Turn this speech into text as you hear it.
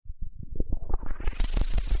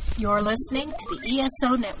You're listening to the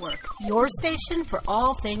ESO Network, your station for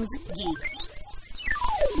all things geek.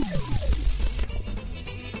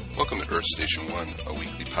 Welcome to Earth Station 1, a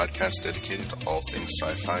weekly podcast dedicated to all things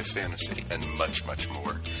sci-fi, fantasy, and much, much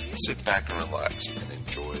more. Sit back and relax and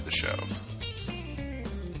enjoy the show.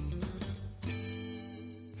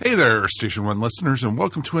 Hey there, Station 1 listeners, and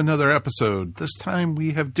welcome to another episode. This time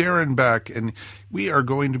we have Darren back, and we are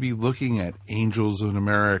going to be looking at Angels in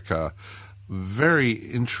America. Very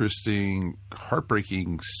interesting,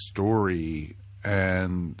 heartbreaking story,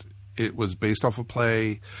 and it was based off a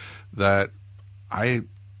play that I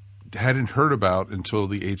hadn't heard about until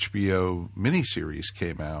the HBO miniseries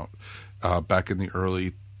came out back in the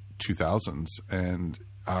early 2000s, and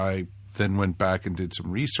I then went back and did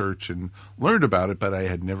some research and learned about it, but I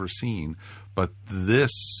had never seen. But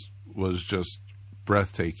this was just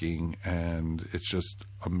breathtaking, and it's just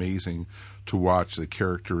amazing to watch the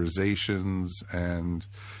characterizations, and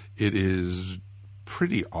it is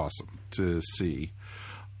pretty awesome to see.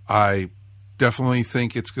 I definitely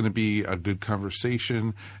think it's going to be a good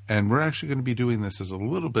conversation, and we're actually going to be doing this as a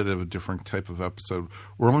little bit of a different type of episode.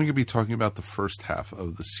 We're only going to be talking about the first half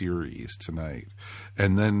of the series tonight,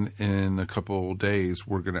 and then in a couple of days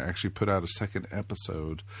we're going to actually put out a second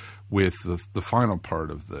episode with the final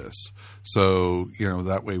part of this. So,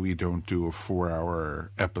 that way we don't do a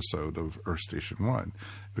 4-hour episode of Earth Station 1.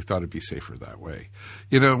 We thought it'd be safer that way.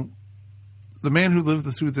 The man who lived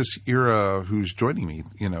through this era who's joining me,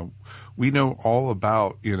 we know all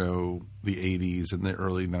about, the 80s and the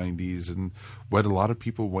early 90s and what a lot of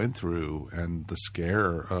people went through and the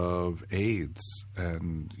scare of AIDS.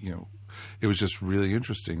 And, it was just really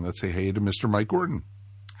interesting. Let's say hey to Mr. Mike Gordon.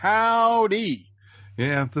 Howdy.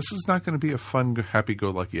 Yeah, this is not going to be a fun,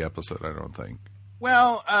 happy-go-lucky episode, I don't think.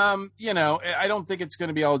 Well, I don't think it's going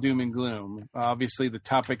to be all doom and gloom. Obviously, the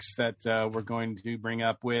topics that we're going to bring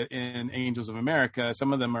up in Angels of America,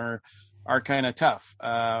 some of them are kind of tough,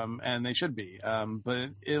 and they should be.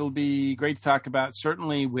 But it'll be great to talk about,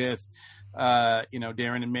 certainly with,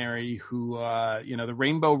 Darren and Mary, who, the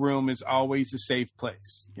Rainbow Room is always a safe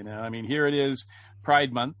place. Here it is,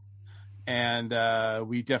 Pride Month. And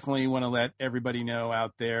we definitely want to let everybody know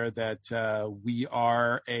out there that we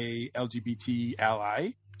are a LGBT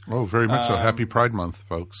ally. Oh, very much so. Happy Pride Month,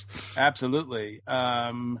 folks. Absolutely.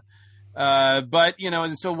 And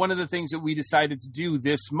so one of the things that we decided to do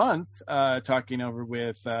this month, talking over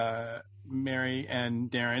with Mary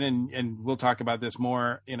and Darren, and we'll talk about this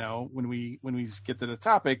more, when we get to the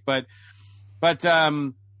topic, but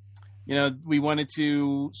we wanted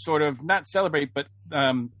to sort of not celebrate, but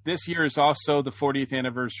this year is also the 40th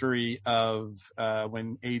anniversary of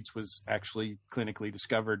when AIDS was actually clinically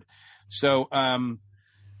discovered. So, a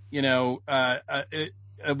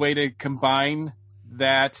way to combine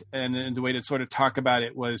that and the way to sort of talk about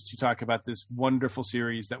it was to talk about this wonderful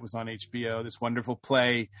series that was on HBO, this wonderful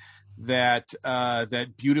play that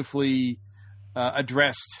beautifully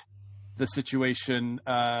addressed the situation,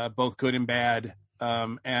 both good and bad.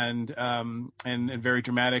 And very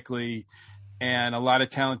dramatically, and a lot of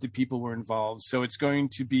talented people were involved. So it's going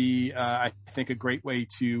to be, I think, a great way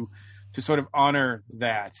to sort of honor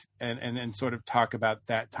that and sort of talk about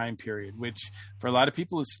that time period, which for a lot of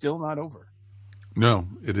people is still not over. No,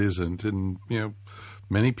 it isn't. And,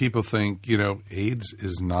 many people think, AIDS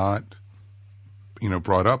is not,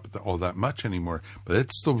 brought up all that much anymore, but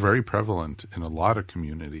it's still very prevalent in a lot of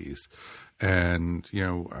communities. And,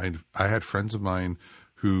 I had friends of mine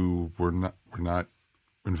who were not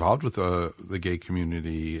involved with the gay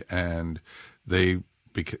community, and they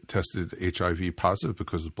tested HIV positive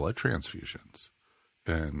because of blood transfusions.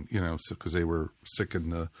 And, because they were sick in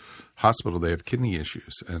the hospital, they had kidney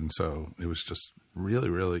issues. And so it was just really,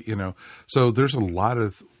 really, so there's a lot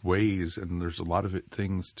of ways and there's a lot of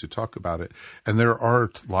things to talk about it. And there are a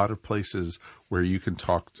lot of places where you can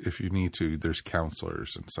talk if you need to. There's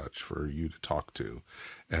counselors and such for you to talk to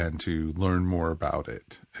and to learn more about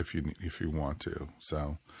it if you want to.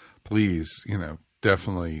 So please,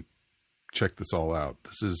 definitely check this all out.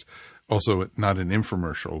 This is also not an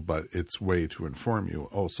infomercial, but it's a way to inform you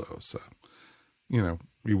also. So,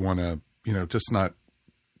 we want to, just not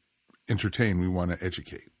entertain, we want to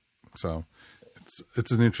educate. So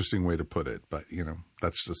it's an interesting way to put it, but,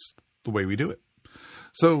 that's just the way we do it.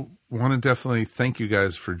 So want to definitely thank you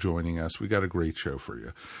guys for joining us. We got a great show for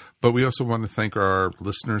you. But we also want to thank our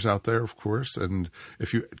listeners out there, of course. And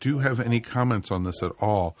if you do have any comments on this at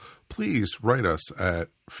all, please write us at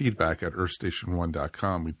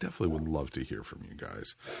feedback@earthstation1.com. We definitely would love to hear from you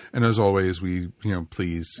guys. And as always,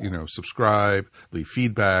 please, subscribe, leave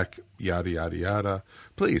feedback, yada, yada, yada.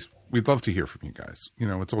 Please, we'd love to hear from you guys.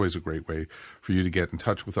 It's always a great way for you to get in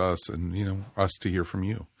touch with us and, us to hear from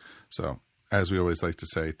you. So, as we always like to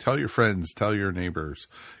say, tell your friends, tell your neighbors.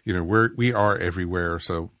 We are everywhere,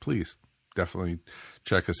 so please definitely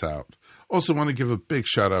check us out. Also want to give a big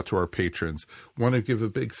shout out to our patrons. Want to give a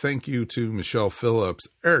big thank you to Michelle Phillips,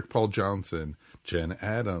 Eric Paul Johnson, Jen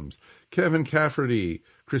Adams, Kevin Cafferty,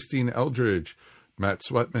 Christine Eldridge, Matt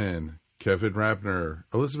Sweatman, Kevin Rabner,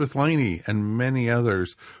 Elizabeth Liney, and many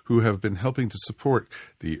others who have been helping to support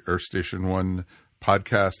the Earth Station 1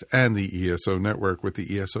 podcast and the ESO Network with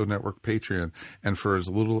the ESO Network Patreon. And for as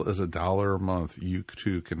little as $1 a month, you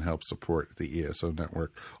too can help support the ESO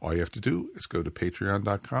Network. All you have to do is go to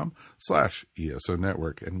patreon.com/ESO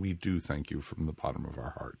Network. And we do thank you from the bottom of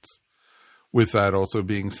our hearts. With that also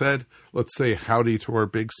being said, let's say howdy to our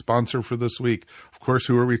big sponsor for this week. Of course,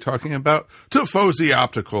 who are we talking about? Tifosi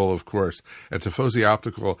Optical, of course. And Tifosi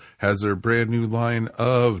Optical has their brand new line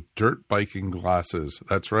of dirt biking glasses.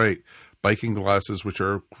 That's right. Biking glasses, which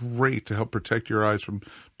are great to help protect your eyes from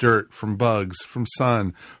dirt, from bugs, from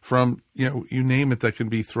sun, from, you name it that can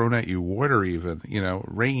be thrown at you, water even,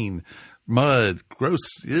 rain, mud, gross,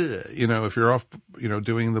 if you're off,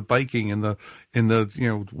 doing the biking in the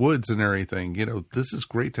woods and everything, this is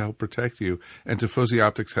great to help protect you. And Tifosi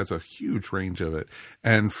Optics has a huge range of it.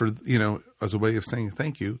 And for, as a way of saying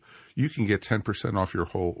thank you, you can get 10% off your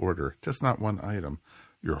whole order, just not one item.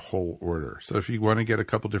 Your whole order. So if you want to get a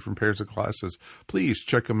couple different pairs of glasses, please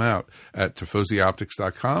check them out at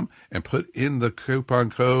TifosiOptics.com and put in the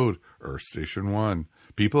coupon code EarthStation1.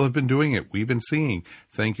 People have been doing it. We've been seeing.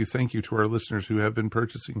 Thank you to our listeners who have been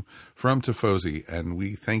purchasing from Tifosi, and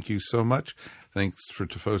we thank you so much. Thanks for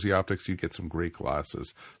Tifosi Optics. You get some great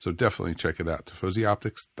glasses. So definitely check it out,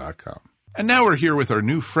 TifosiOptics.com. And now we're here with our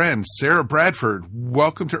new friend, Sarah Bradford.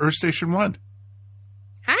 Welcome to Earth Station 1.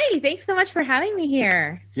 Hi, thanks so much for having me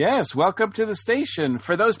here. Yes, welcome to the station.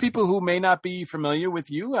 For those people who may not be familiar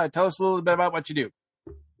with you, tell us a little bit about what you do.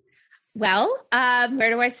 Well,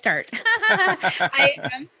 where do I start?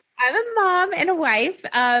 I'm a mom and a wife,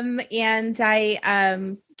 and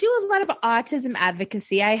I do a lot of autism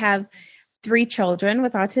advocacy. I have 3 children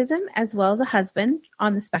with autism, as well as a husband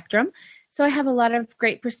on the spectrum. So I have a lot of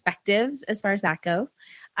great perspectives as far as that goes.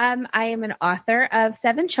 I am an author of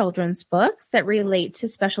 7 children's books that relate to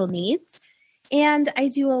special needs, and I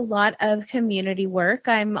do a lot of community work.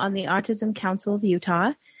 I'm on the Autism Council of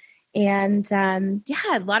Utah, and a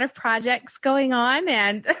lot of projects going on.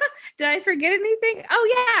 And did I forget anything?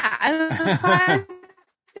 Oh yeah,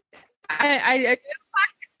 I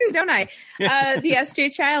do, don't I? The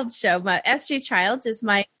S.J. Childs Show. S.J. Childs is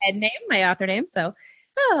my head name, my author name. So,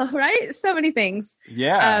 right, so many things.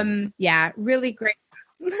 Yeah. Really great.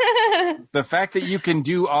 The fact that you can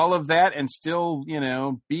do all of that and still,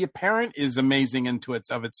 be a parent is amazing into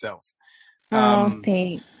itself.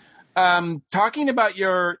 Thanks. Talking about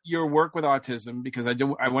your work with autism, because I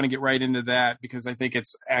want to get right into that, because I think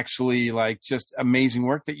it's actually like just amazing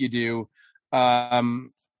work that you do. How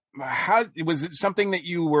was it something that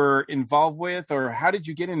you were involved with, or how did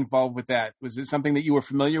you get involved with that? Was it something that you were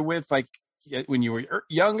familiar with, like when you were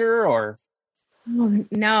younger, or? Oh,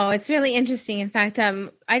 no, it's really interesting. In fact,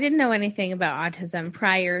 I didn't know anything about autism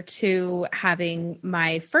prior to having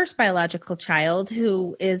my first biological child,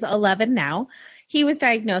 who is 11 now. He was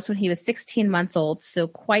diagnosed when he was 16 months old, so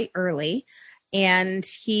quite early. And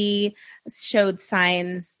he showed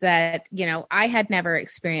signs that, I had never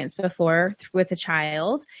experienced before with a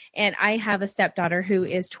child. And I have a stepdaughter who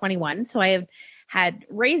is 21, so I had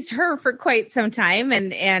raised her for quite some time.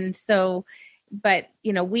 And so, but,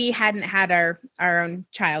 we hadn't had our own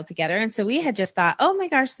child together. And so we had just thought, oh my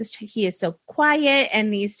gosh, he is so quiet,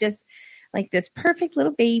 and he's just like this perfect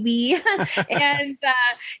little baby. And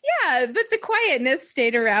but the quietness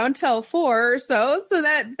stayed around till 4 or so. So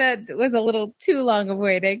that was a little too long of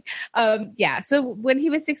waiting. So when he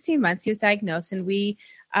was 16 months, he was diagnosed, and we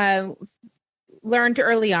learned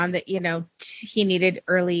early on that, he needed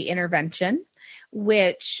early intervention,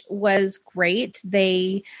 which was great.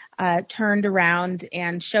 They turned around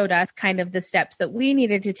and showed us kind of the steps that we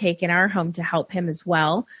needed to take in our home to help him as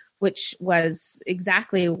well, which was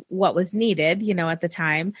exactly what was needed, at the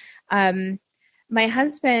time. My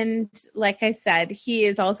husband, like I said, he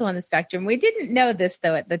is also on the spectrum. We didn't know this,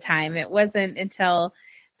 though, at the time. It wasn't until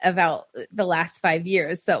about the last 5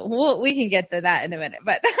 years. So we can get to that in a minute.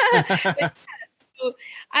 But so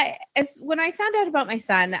when I found out about my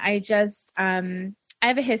son, I just, I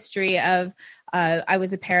have a history of, I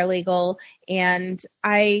was a paralegal, and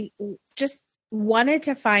I just wanted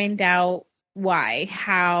to find out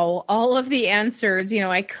how all of the answers,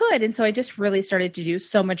 I could. And so I just really started to do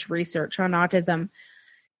so much research on autism.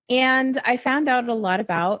 And I found out a lot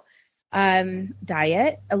about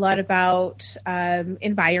diet, a lot about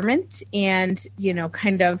environment, and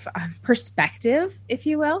kind of perspective, if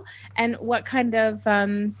you will, and what kind of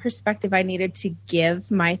perspective I needed to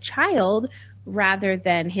give my child rather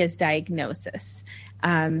than his diagnosis.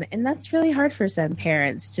 And that's really hard for some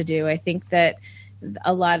parents to do. I think that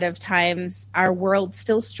a lot of times our world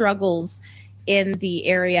still struggles in the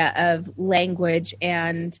area of language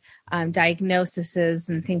and diagnoses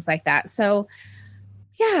and things like that. So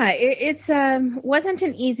yeah, it's wasn't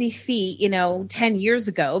an easy feat, 10 years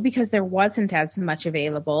ago, because there wasn't as much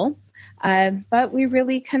available. But we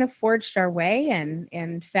really kind of forged our way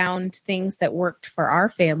and found things that worked for our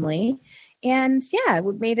family. And yeah,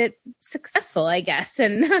 we made it successful, I guess.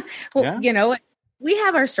 And, we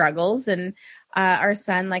have our struggles, and our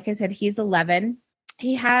son, like I said, he's 11.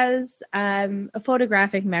 He has a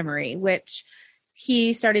photographic memory, which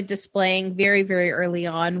he started displaying very, very early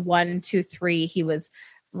on. 1, 2, 3, he was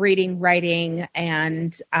reading, writing,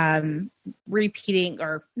 and repeating,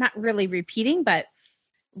 or not really repeating, but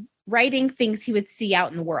writing things he would see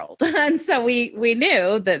out in the world. And so we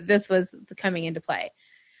knew that this was coming into play.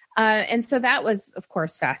 And so that was, of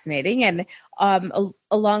course, fascinating. And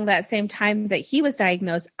along that same time that he was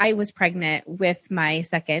diagnosed, I was pregnant with my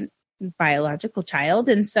second biological child.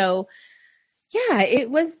 And so, yeah,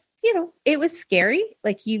 it was, it was scary.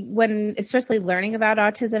 Like when especially learning about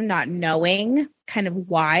autism, not knowing kind of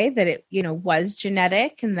why that it, was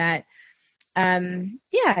genetic, and that,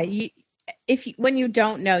 when you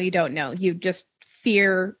don't know, you don't know. You just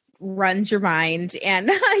fear runs your mind,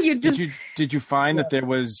 and you just. Did you find that there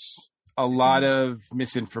was a lot of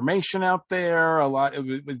misinformation out there?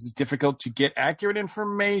 It was difficult to get accurate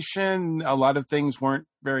information. A lot of things weren't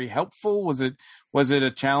very helpful. Was it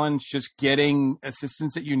a challenge just getting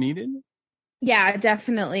assistance that you needed? Yeah,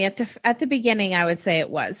 definitely. At the beginning, I would say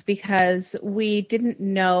it was, because we didn't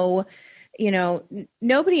know,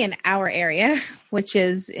 nobody in our area, which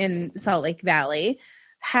is in Salt Lake Valley,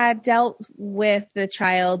 had dealt with the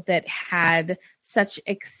child that had such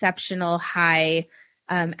exceptional high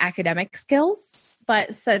academic skills,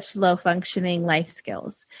 but such low functioning life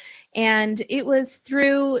skills. And it was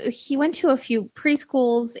he went to a few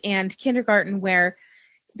preschools and kindergarten where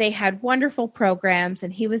they had wonderful programs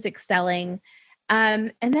and he was excelling.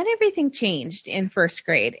 And then everything changed in first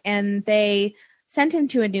grade, and they sent him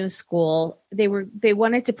to a new school. They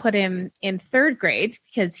wanted to put him in third grade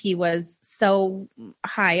because he was so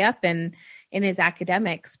high up in his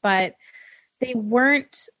academics, but they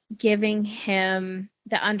weren't giving him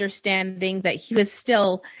the understanding that he was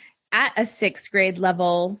still at a sixth grade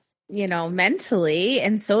level, mentally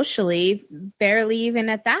and socially, barely even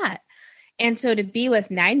at that. And so to be with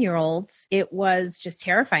 9-year-olds, it was just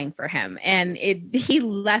terrifying for him. And he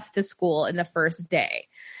left the school in the first day.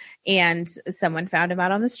 And someone found him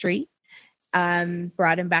out on the street,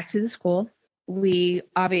 brought him back to the school. We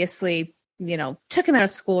obviously, took him out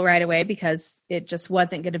of school right away because it just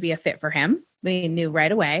wasn't going to be a fit for him. We knew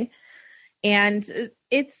right away. And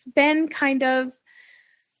it's been kind of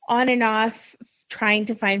on and off trying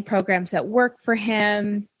to find programs that work for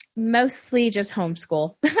him, mostly just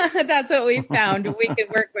homeschool. That's what we found we could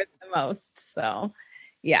work with the most. So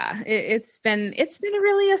yeah, it's been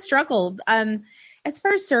really a struggle. As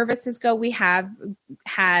far as services go, we have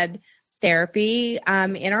had therapy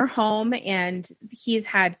in our home, and he's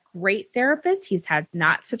had great therapists. He's had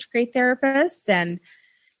not such great therapists. And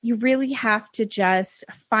you really have to just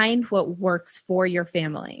find what works for your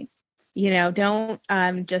family. Don't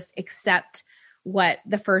just accept what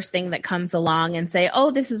the first thing that comes along and say,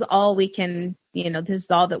 oh, this is all we can, this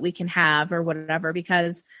is all that we can have or whatever,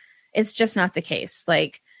 because it's just not the case.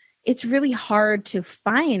 Like, it's really hard to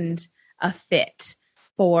find a fit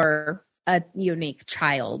for a unique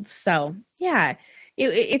child. So yeah,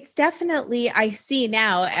 it's definitely, I see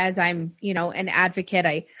now as I'm, an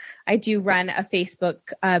advocate, I do run a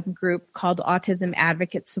Facebook group called Autism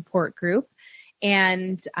Advocate Support Group.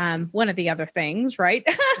 And one of the other things, right?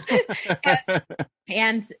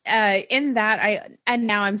 and in that,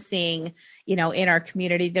 now I'm seeing, in our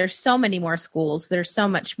community, there's so many more schools. There's so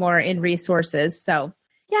much more in resources. So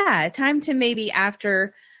yeah, time to maybe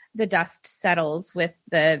after the dust settles with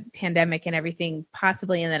the pandemic and everything,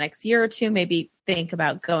 possibly in the next year or two, maybe think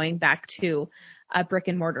about going back to a brick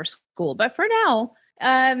and mortar school. But for now,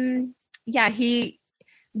 he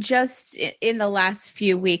just in the last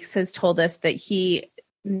few weeks has told us that he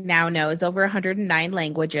now knows over 109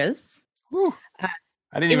 languages.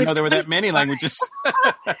 I didn't even know there were that many languages.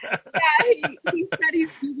 He studies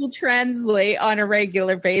Google Translate on a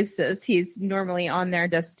regular basis. He's normally on there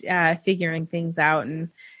just figuring things out and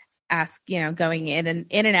going in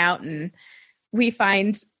and out. And we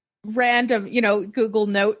find random, Google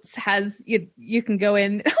Notes has, you can go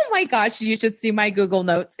in. Oh my gosh, you should see my Google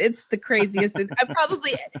Notes. It's the craziest thing. I'm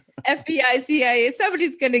probably FBI, CIA,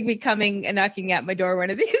 somebody's going to be coming and knocking at my door one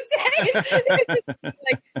of these days.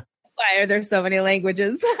 Like, why are there so many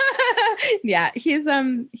languages? Yeah, he's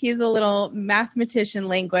a little mathematician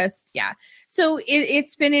linguist. Yeah. So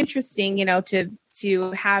it's been interesting,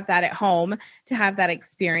 to have that at home, to have that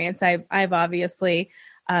experience. I've obviously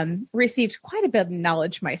received quite a bit of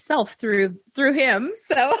knowledge myself through him.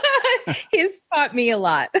 So he's taught me a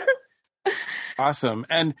lot. Awesome.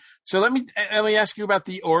 And so let me ask you about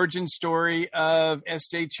the origin story of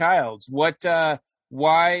S.J. Childs. What are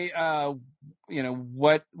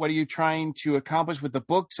you trying to accomplish with the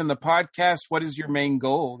books and the podcast? What is your main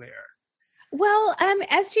goal there? Well,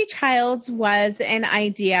 S.J. Childs was an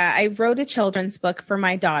idea. I wrote a children's book for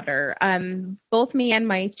my daughter. Both me and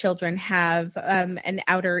my children have an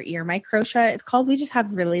outer ear microtia. It's called We Just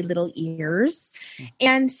Have Really Little Ears.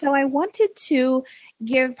 And so I wanted to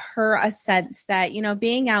give her a sense that,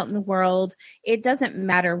 being out in the world, it doesn't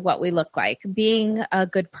matter what we look like. Being a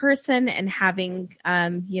good person and having,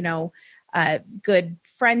 good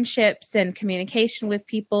friendships and communication with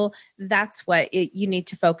people, that's what you need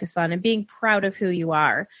to focus on, and being proud of who you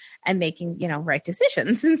are and making, right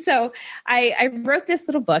decisions. And so I wrote this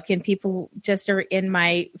little book, and people just are in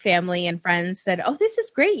my family and friends said, "Oh, this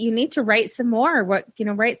is great. You need to write some more.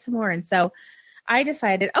 Write some more." And so I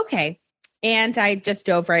decided, okay. And I just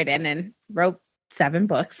dove right in and wrote 7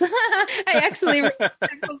 books. I actually wrote 7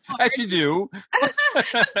 books. As you do. Of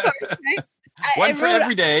course, right? One for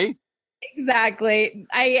every day. Exactly.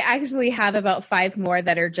 I actually have about 5 more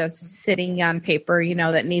that are just sitting on paper,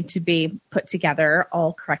 that need to be put together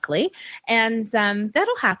all correctly. And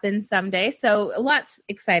that'll happen someday. So lots of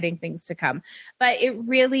exciting things to come. But it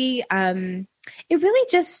really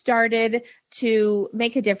just started to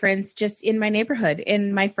make a difference just in my neighborhood,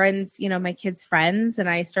 in my friends, my kids' friends. And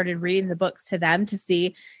I started reading the books to them to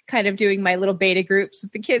see, kind of doing my little beta groups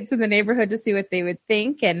with the kids in the neighborhood to see what they would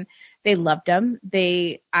think. And they loved them.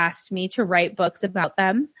 They asked me to write books about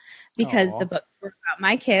them because the books were about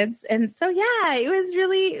my kids. And so, yeah, it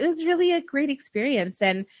was really a great experience.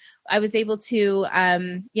 And I was able to,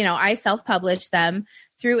 I self-published them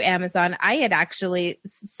through Amazon. I had actually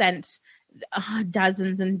sent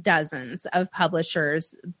dozens and dozens of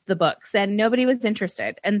publishers the books, and nobody was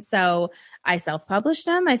interested. And so I self-published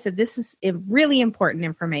them. I said, this is really important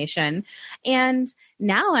information. And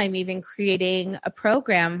now I'm even creating a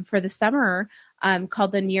program for the summer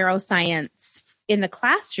called the Neuroscience in the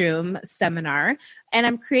Classroom seminar. And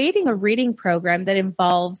I'm creating a reading program that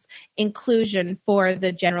involves inclusion for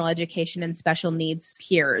the general education and special needs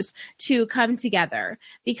peers to come together,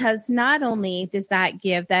 because not only does that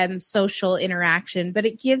give them social interaction, but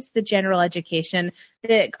it gives the general education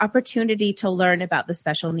the opportunity to learn about the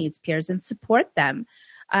special needs peers and support them.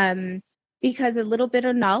 Because a little bit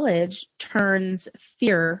of knowledge turns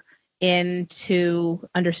fear into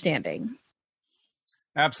understanding.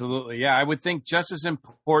 Absolutely. Yeah. I would think just as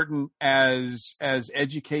important as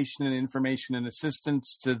education and information and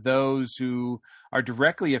assistance to those who are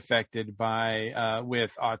directly affected by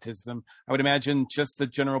with autism, I would imagine just the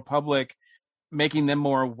general public, making them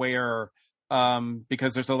more aware,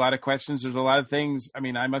 because there's a lot of questions. There's a lot of things. I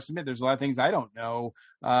mean, I must admit, there's a lot of things I don't know,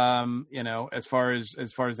 as far as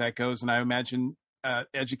that goes. And I imagine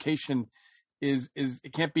education it's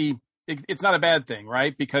not a bad thing,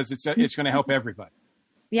 right? Because it's going to help everybody.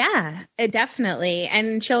 Yeah, definitely.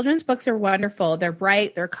 And children's books are wonderful. They're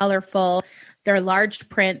bright, they're colorful, they're large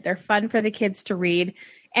print, they're fun for the kids to read.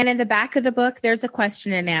 And in the back of the book, there's a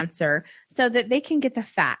question and answer so that they can get the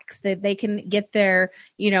facts, that they can get their,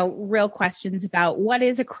 real questions about what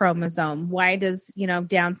is a chromosome? Why does,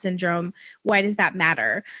 Down syndrome, why does that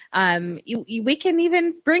matter? We can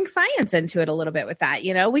even bring science into it a little bit with that.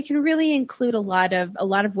 We can really include a lot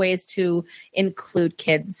of ways to include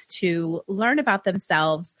kids to learn about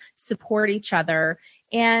themselves, support each other.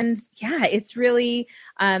 And yeah, it's really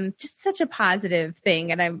just such a positive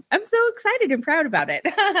thing. And I'm so excited and proud about it.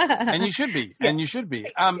 And you should be.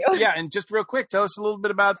 Yeah. And just real quick, tell us a little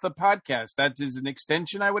bit about the podcast. That is an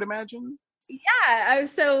extension, I would imagine. Yeah.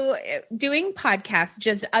 So doing podcasts,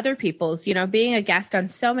 just other people's, being a guest on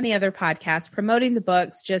so many other podcasts, promoting the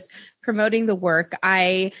books, just promoting the work.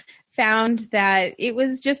 I found that it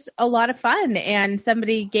was just a lot of fun. And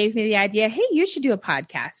somebody gave me the idea, hey, you should do a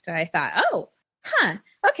podcast. And I thought,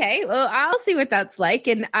 okay, well, I'll see what that's like.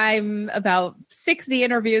 And I'm about 60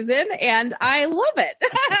 interviews in and I love it.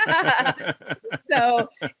 So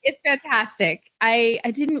it's fantastic. I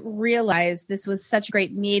didn't realize this was such a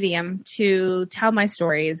great medium to tell my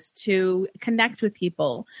stories, to connect with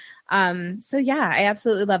people. So yeah, I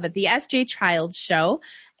absolutely love it. The S.J. Childs Show.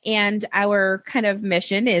 And our kind of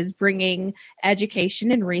mission is bringing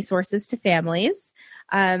education and resources to families.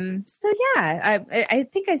 So yeah, I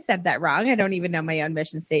think I said that wrong. I don't even know my own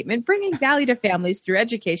mission statement. Bringing value to families through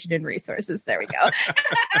education and resources. There we go.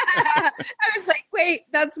 I was like, wait,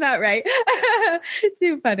 that's not right.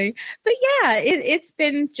 Too funny. But yeah, it's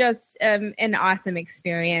been just an awesome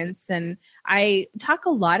experience. And I talk a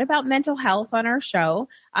lot about mental health on our show,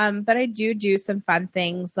 but I do some fun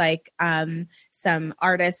things like some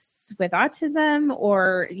artists with autism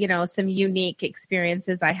or, some unique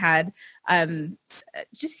experiences I had.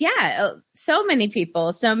 So many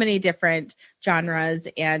people, so many different genres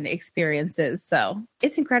and experiences. So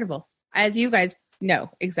it's incredible, as you guys know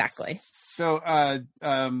exactly. So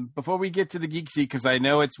before we get to the Geek Seat, because I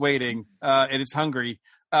know it's waiting, it is hungry.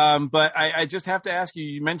 But I just have to ask you,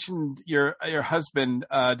 you mentioned your husband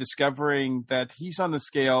discovering that he's on the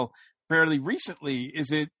scale fairly recently.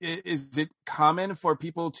 Is it common for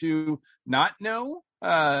people to not know,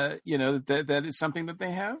 that is something that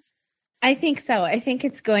they have? I think so. I think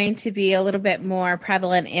it's going to be a little bit more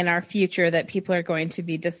prevalent in our future that people are going to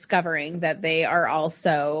be discovering that they are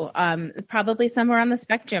also probably somewhere on the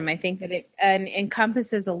spectrum. I think that it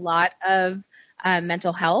encompasses a lot of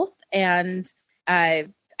mental health. And I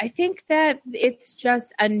think that it's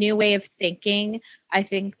just a new way of thinking. I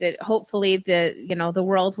think that hopefully the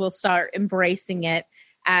world will start embracing it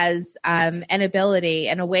as an ability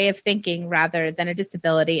and a way of thinking rather than a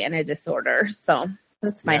disability and a disorder. So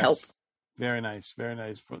that's my hope. Very nice. Very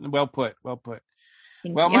nice. Well put.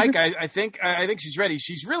 Thank Well, you. Mike, I think she's ready.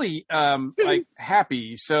 She's really like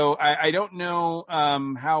happy. So I don't know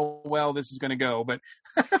how well this is going to go, but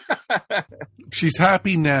She's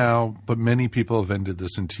happy now, but many people have ended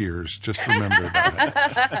this in tears. Just remember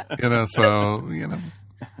that.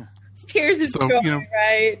 Tears of joy,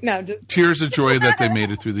 right? No, just tears of joy that they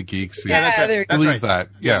made it through the Geeks. Yeah, that's right. Believe right. that.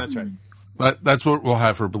 Yeah, that's right. But that's what we'll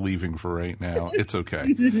have her believing for right now. It's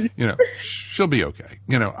okay. She'll be okay.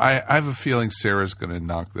 I have a feeling Sarah's going to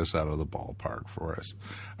knock this out of the ballpark for us.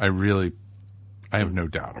 I have no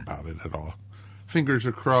doubt about it at all. Fingers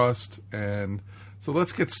are crossed. And so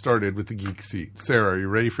let's get started with the Geek Seat. Sarah, are you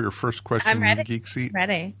ready for your first question? I'm ready. In the Geek Seat?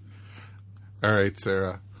 Ready. All right,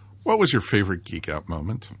 Sarah. What was your favorite Geek Out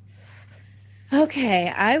moment? Okay,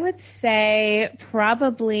 I would say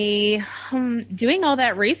probably doing all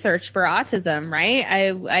that research for autism, right?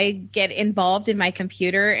 I get involved in my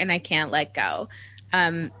computer and I can't let go.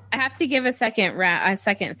 I have to give a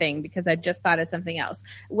second thing because I just thought of something else.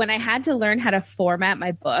 When I had to learn how to format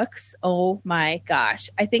my books, oh my gosh,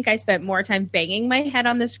 I think I spent more time banging my head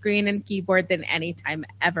on the screen and keyboard than any time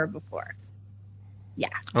ever before. Yeah.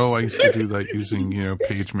 Oh, I used to do that using,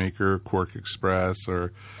 PageMaker, Quark Express,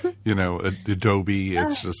 or, Adobe.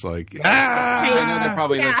 It's just like, I know they're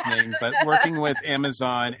probably listening, but working with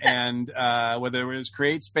Amazon and whether it was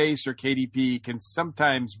CreateSpace or KDP can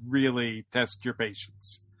sometimes really test your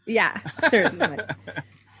patience. Yeah, certainly.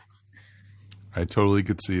 I totally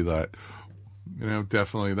could see that.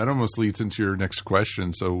 Definitely. That almost leads into your next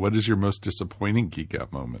question. So what is your most disappointing Geek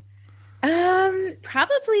Out moment?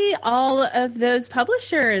 Probably all of those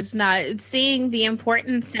publishers not seeing the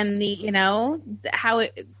importance and how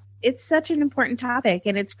it's such an important topic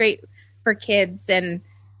and it's great for kids. And,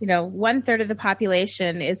 1/3 of the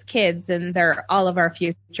population is kids and they're all of our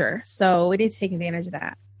future. So we need to take advantage of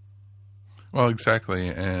that. Well, exactly.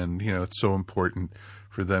 And, it's so important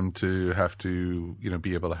for them to have to,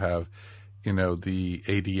 be able to have, the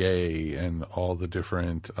ADA and all the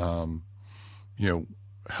different,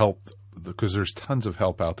 help, because there's tons of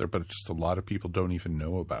help out there, but just a lot of people don't even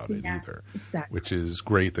know about it either, exactly. Which is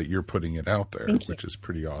great that you're putting it out there, which is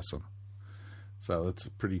pretty awesome. So that's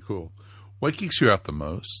pretty cool. What geeks you out the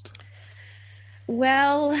most?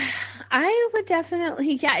 Well, I would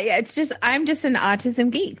definitely, it's just, I'm just an autism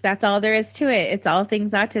geek. That's all there is to it. It's all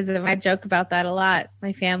things autism. I joke about that a lot.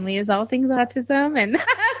 My family is all things autism. And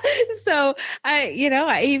so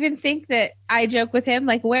I even think that I joke with him,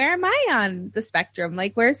 like, where am I on the spectrum?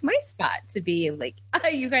 Like, where's my spot to be? Like,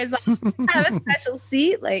 you guys have a special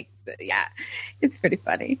seat? Like, yeah, it's pretty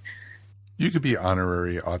funny. You could be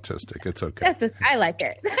honorary autistic. It's okay. I like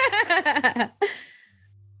it.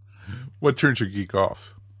 What turns you geek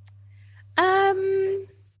off?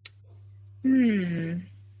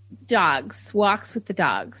 Dogs. Walks with the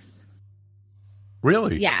dogs.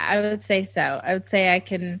 Really? Yeah, I would say so. I would say I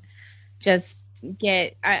can just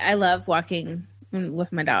I love walking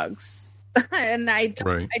with my dogs. And I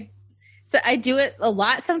do it a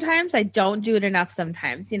lot sometimes. I don't do it enough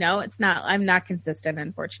sometimes. I'm not consistent,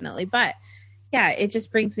 unfortunately. But yeah, it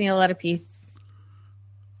just brings me a lot of peace.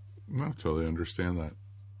 I totally understand that.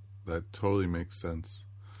 That totally makes sense.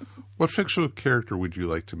 What fictional character would you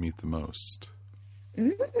like to meet the most? Gosh.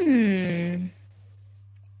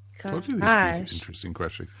 Told you these would be interesting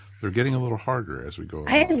questions. They're getting a little harder as we go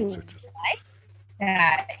along. I like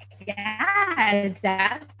that. Yeah,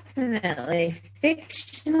 definitely.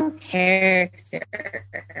 Fictional character.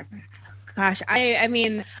 Gosh, I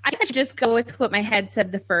mean, I guess I should just go with what my head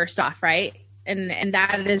said the first off, right? And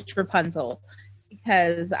that is Rapunzel.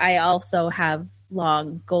 Because I also have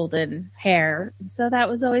long golden hair. So that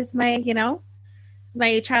was always my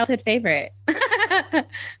childhood favorite.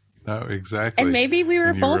 No, exactly. And maybe we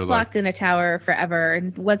were both locked in a tower forever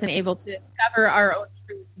and wasn't able to discover our own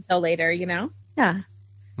truth until later, Yeah.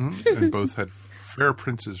 And both had fair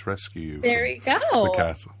princes rescue you. There you go. The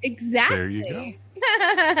castle. Exactly. There you go.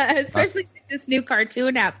 Especially with this new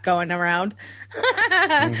cartoon app going around.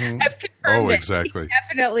 Mm-hmm. I've confirmed exactly. He's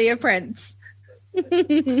definitely a prince.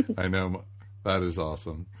 I know. That is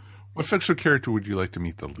awesome. What fictional character would you like to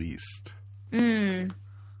meet the least?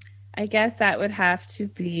 I guess that would have to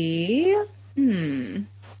be...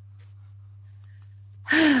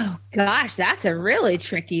 Oh, gosh, that's a really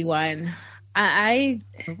tricky one. We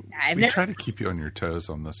try to keep you on your toes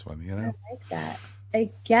on this one, I like that.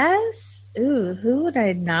 I guess... Ooh, who would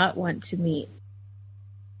I not want to meet?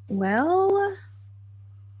 Well...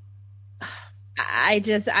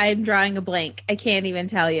 I'm drawing a blank. I can't even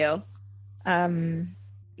tell you.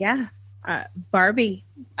 Barbie.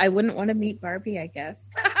 I wouldn't want to meet Barbie, I guess.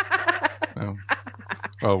 No.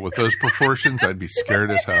 Oh, with those proportions, I'd be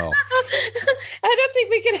scared as hell. I don't think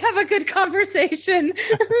we can have a good conversation.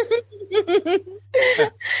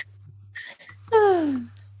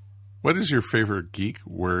 What is your favorite geek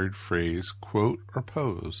word, phrase, quote, or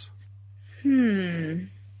pose?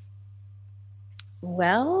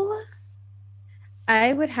 Well,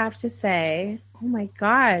 I would have to say, oh my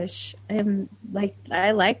gosh,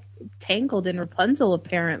 I like Tangled and Rapunzel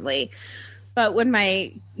apparently. But when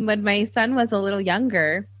my son was a little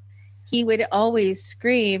younger, he would always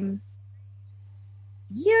scream,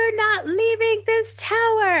 "You're not leaving this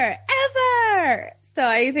tower ever!" So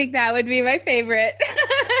I think that would be my favorite.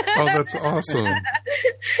 Oh, that's awesome.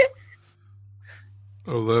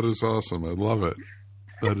 Oh, that is awesome. I love it.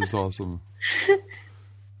 That is awesome.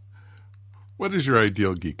 What is your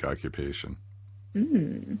ideal geek occupation?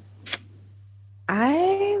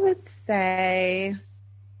 I would say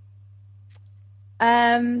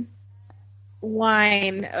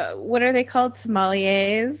wine. What are they called?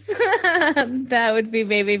 Sommeliers. That would be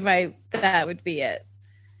that would be it.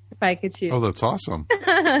 If I could choose. Oh, that's awesome.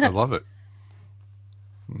 I love it.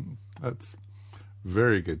 That's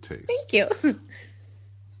very good taste. Thank you.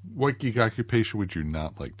 What geek occupation would you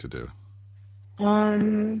not like to do?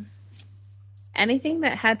 Anything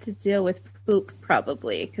that had to deal with poop,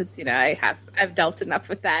 probably, because I've dealt enough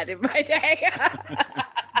with that in my day.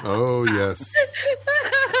 Oh yes,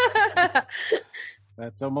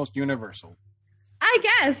 that's almost universal. I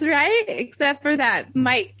guess, right? Except for that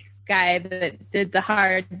Mike guy that did the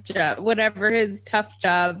hard job, whatever his tough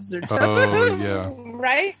jobs are. Oh yeah,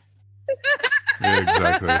 right? Yeah,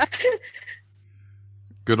 exactly.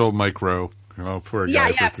 Good old Mike Rowe. Oh, poor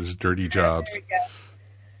guy with his dirty jobs. There we go.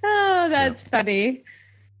 Oh, that's funny.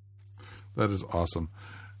 That is awesome.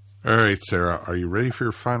 All right, Sarah, are you ready for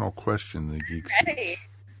your final question? The Geek Ready.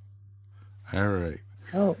 All right.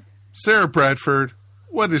 Oh. Sarah Bradford,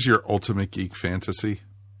 what is your ultimate geek fantasy?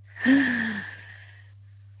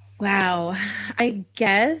 Wow. I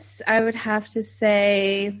guess I would have to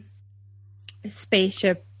say a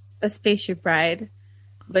spaceship ride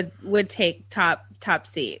would take top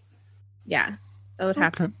seat. Yeah. I would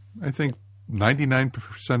have to. I think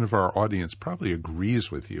 99% of our audience probably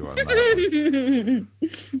agrees with you on that one,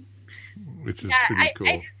 which is pretty cool.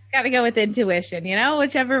 I got to go with intuition,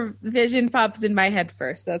 whichever vision pops in my head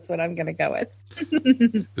first. That's what I'm going to go with.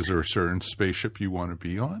 Is there a certain spaceship you want to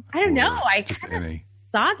be on? I don't know. I just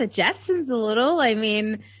saw the Jetsons a little. I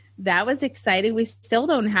mean, that was exciting. We still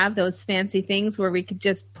don't have those fancy things where we could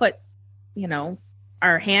just put,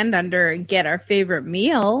 our hand under and get our favorite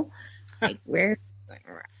meal. Like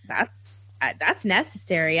that's that's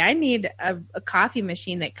necessary. I need a coffee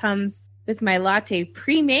machine that comes with my latte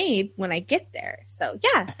pre-made when I get there. So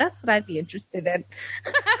yeah, that's what I'd be interested in.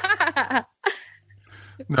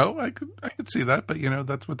 No, I could see that, but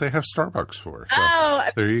that's what they have Starbucks for. So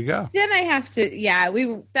there you go. Then I have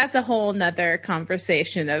to, that's a whole nother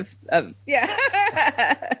conversation of yeah.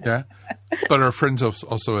 Yeah. But our friends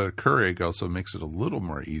also at Keurig also makes it a little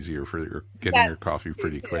more easier for getting your coffee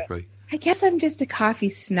pretty quickly. I guess I'm just a coffee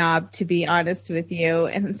snob, to be honest with you.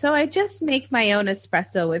 And so I just make my own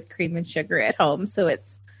espresso with cream and sugar at home. So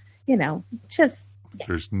it's, just...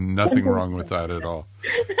 There's nothing wrong with that at all.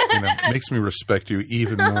 It makes me respect you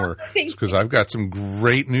even more. Because I've got some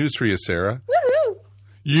great news for you, Sarah. Woohoo!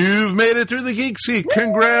 You've made it through the Geek Seat.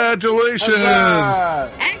 Congratulations!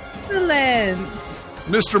 Excellent!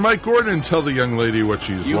 Mr. Mike Gordon, tell the young lady what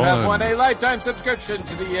she's won. You have won a lifetime subscription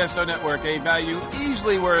to the ESO Network, a value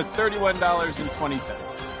easily worth $31.20.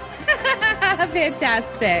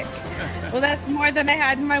 Fantastic. Well, that's more than I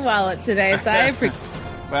had in my wallet today, so I appreciate it.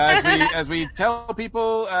 But as we tell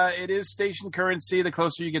people, it is station currency. The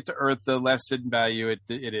closer you get to Earth, the less in value it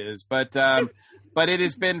is. But it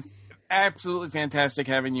has been absolutely fantastic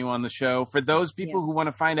having you on the show. For those people who want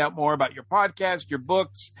to find out more about your podcast, your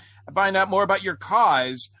books, find out more about your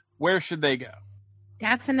cause, where should they go?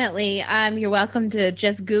 Definitely. You're welcome to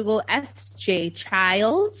just Google SJ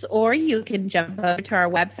Childs, or you can jump over to our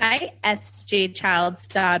website,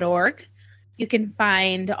 sjchilds.org. You can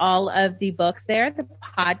find all of the books there, the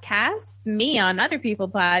podcasts, me on other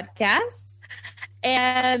people's podcasts,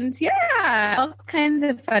 and all kinds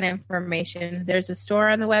of fun information. There's a store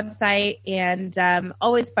on the website, and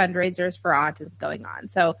always fundraisers for autism going on.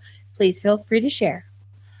 So please feel free to share.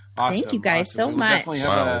 Awesome. Thank you guys so much. Definitely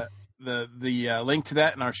have the link to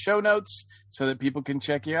that in our show notes so that people can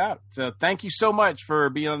check you out. So thank you so much for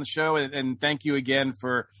being on the show, and thank you again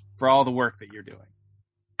for all the work that you're doing.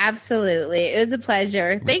 Absolutely. It was a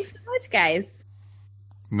pleasure. Thanks so much, guys.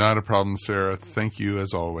 Not a problem, Sarah. Thank you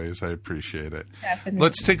as always. I appreciate it. Definitely.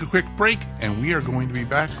 Let's take a quick break, and we are going to be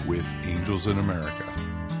back with Angels in America.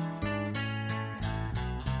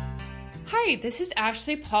 Hi, this is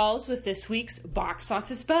Ashley Pauls with this week's Box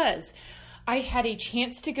Office Buzz. I had a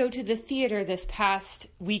chance to go to the theater this past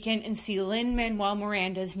weekend and see Lin-Manuel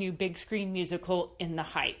Miranda's new big screen musical, In the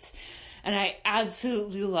Heights. And I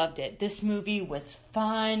absolutely loved it. This movie was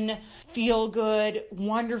fun, feel good,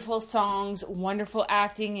 wonderful songs, wonderful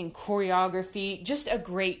acting and choreography. Just a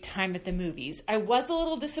great time at the movies. I was a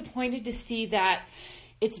little disappointed to see that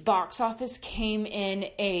its box office came in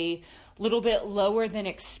a little bit lower than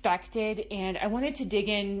expected. And I wanted to dig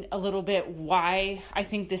in a little bit why I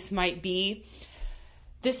think this might be.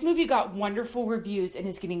 This movie got wonderful reviews and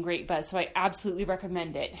is getting great buzz, so I absolutely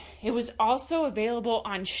recommend it. It was also available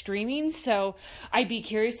on streaming, so I'd be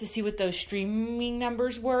curious to see what those streaming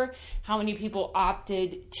numbers were, how many people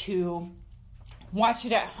opted to watch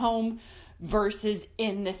it at home versus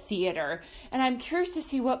in the theater. And I'm curious to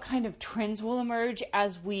see what kind of trends will emerge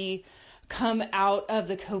as we come out of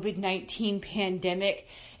the COVID-19 pandemic.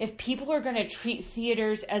 If people are going to treat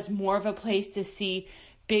theaters as more of a place to see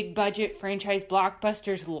big budget franchise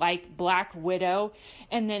blockbusters like Black Widow,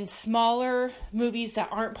 and then smaller movies that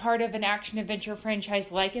aren't part of an action adventure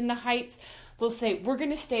franchise like In the Heights, they'll say, we're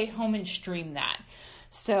going to stay home and stream that.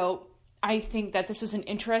 So I think that this was an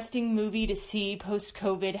interesting movie to see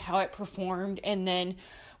post-COVID, how it performed. And then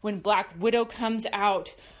when Black Widow comes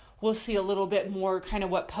out, we'll see a little bit more kind of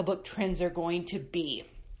what public trends are going to be.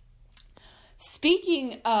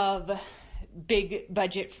 Speaking of big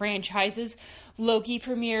budget franchises, Loki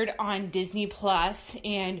premiered on Disney Plus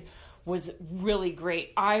and was really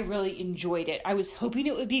great. I really enjoyed it. I was hoping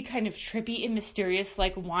it would be kind of trippy and mysterious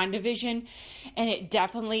like WandaVision, and it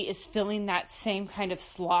definitely is filling that same kind of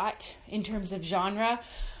slot in terms of genre,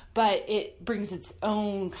 but it brings its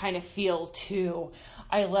own kind of feel too.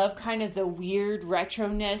 I love kind of the weird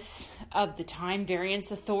retroness of the Time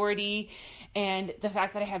Variance Authority and the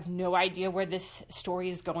fact that I have no idea where this story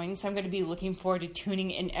is going. So I'm going to be looking forward to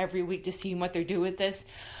tuning in every week to see what they're doing with this.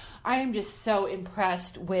 I am just so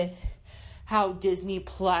impressed with how Disney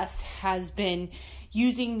Plus has been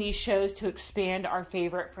using these shows to expand our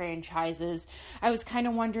favorite franchises. I was kind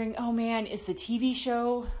of wondering, oh man, is the TV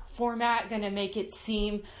show format going to make it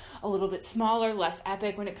seem a little bit smaller, less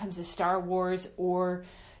epic when it comes to Star Wars or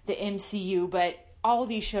the MCU? But all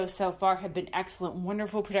these shows so far have been excellent,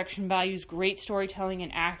 wonderful production values, great storytelling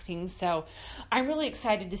and acting. So I'm really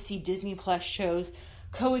excited to see Disney Plus shows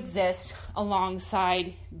coexist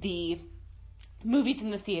alongside the movies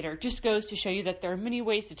in the theater. Just goes to show you that there are many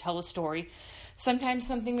ways to tell a story. Sometimes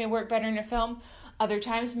something may work better in a film. Other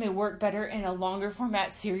times may work better in a longer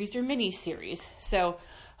format series or mini-series. So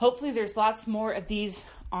hopefully there's lots more of these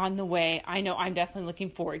on the way. I know I'm definitely looking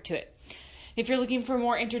forward to it. If you're looking for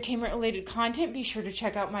more entertainment-related content, be sure to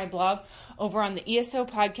check out my blog over on the ESO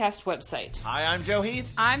Podcast website. Hi, I'm Joe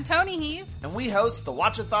Heath. I'm Tony Heath. And we host the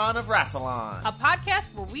Watchathon of Rassilon. A podcast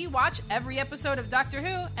where we watch every episode of Doctor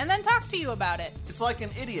Who and then talk to you about it. It's like an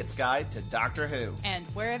idiot's guide to Doctor Who. And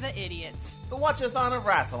we're the idiots. The Watchathon of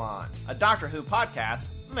Rassilon, a Doctor Who podcast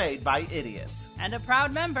made by idiots. And a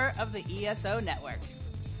proud member of the ESO network.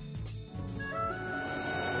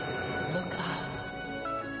 Look up.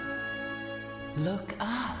 Look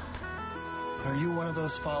up. Are you one of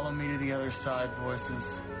those follow me to the other side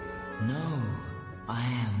voices? No, I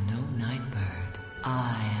am no nightbird.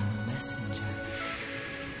 I am a messenger.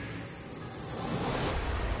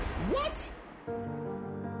 What?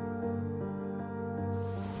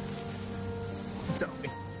 Tell me.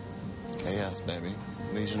 KS, baby.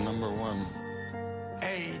 Legion number 1.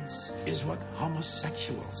 AIDS is what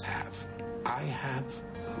homosexuals have. I have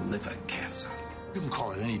liver cancer. You can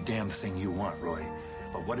call it any damn thing you want, Roy.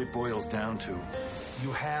 But what it boils down to,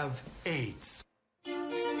 You have AIDS.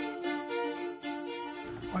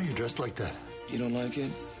 why are you dressed like that? You don't like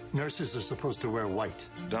it? Nurses are supposed to wear white.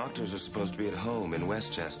 Doctors are supposed to be at home in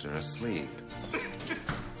Westchester asleep.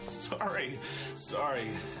 Sorry,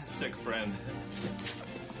 sick friend.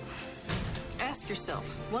 Ask yourself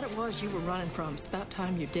what it was you were running from. It's about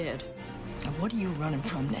time you did. And what are you running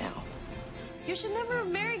from now? You should never have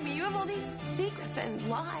married me. You have all these secrets and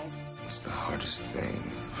lies. It's the hardest thing,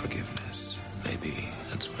 forgiveness. Maybe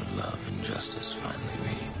that's where love and justice finally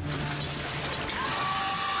meet.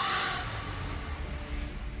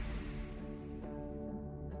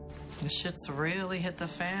 The shit's really hit the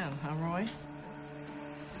fan, huh, Roy?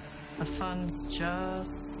 The fun's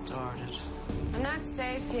just started. I'm not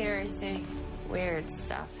safe here, you see. Weird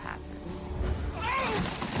stuff happens.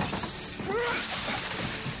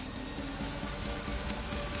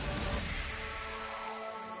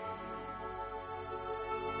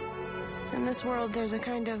 In this world, there's a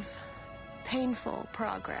kind of painful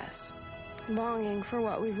progress. Longing for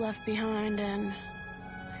what we've left behind and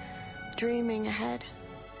dreaming ahead.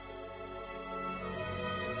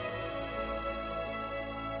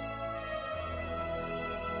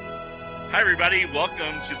 Hi, everybody.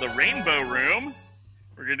 Welcome to the Rainbow Room.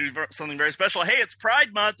 We're going to do something very special. Hey, it's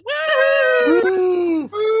Pride Month. Woo!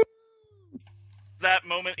 That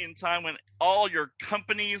moment in time when all your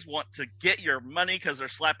companies want to get your money because they're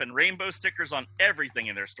slapping rainbow stickers on everything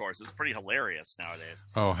in their stores. It's pretty hilarious nowadays.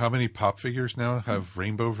 Oh, how many pop figures now have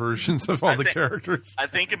rainbow versions of all the characters? I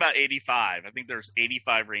think about 85. I think there's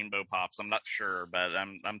 85 rainbow pops. I'm not sure, but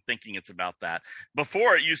I'm thinking it's about that.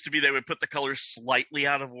 Before, it used to be they would put the colors slightly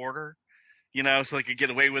out of order, you know, so they could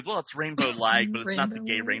get away with, well, it's rainbow flag, but it's not the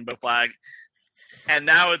gay rainbow flag. And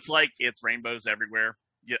now it's like it's rainbows everywhere.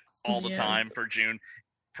 All the time for June.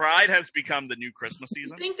 Pride has become the new Christmas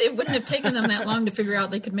season. I think they wouldn't have taken them that long to figure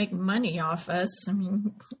out they could make money off us. I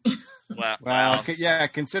mean, well, yeah,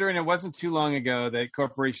 considering it wasn't too long ago that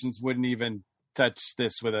corporations wouldn't even touch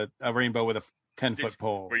this with a rainbow with a 10-foot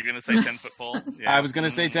pole. Were you going to say 10-foot pole? Yeah. I was going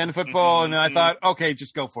to say 10-foot pole, and then I thought, okay,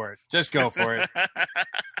 just go for it. Just go for it.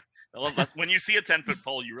 When you see a 10-foot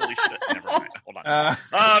pole, you really should. Never mind. Hold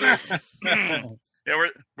on. Yeah,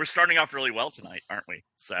 we're starting off really well tonight, aren't we?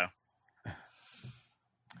 So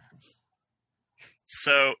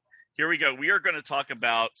here we go. We are going to talk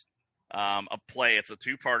about a play. It's a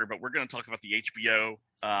two-parter, but we're going to talk about the HBO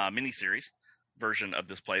miniseries version of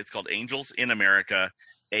this play. It's called Angels in America,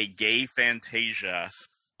 a gay fantasia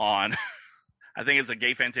on, I think it's a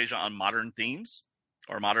gay fantasia on modern themes,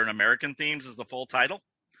 or modern American themes is the full title.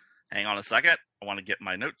 Hang on a second. I want to get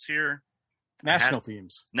my notes here. National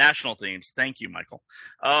themes. National themes. Thank you, Michael.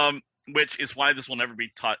 Which is why this will never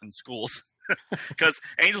be taught in schools. Because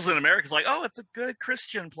Angels in America is like, oh, it's a good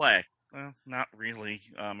Christian play. Well, not really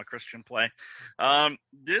a Christian play.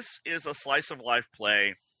 This is a slice of life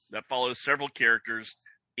play that follows several characters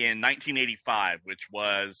in 1985, which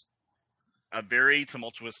was a very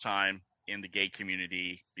tumultuous time in the gay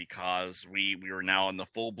community because we were now in the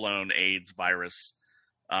full-blown AIDS virus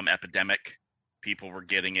epidemic. People were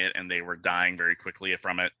getting it, and they were dying very quickly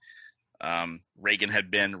from it. Reagan had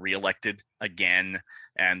been reelected again,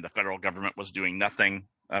 and the federal government was doing nothing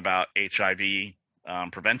about HIV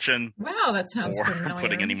prevention. Wow, that sounds familiar. Or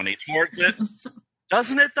putting any money towards it.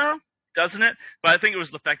 Doesn't it, though? Doesn't it? But I think it was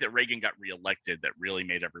the fact that Reagan got reelected that really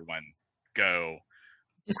made everyone go,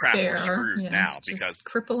 despair. Crap, we're screwed now. Because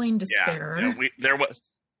crippling despair.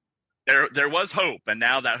 Yeah, there was hope, and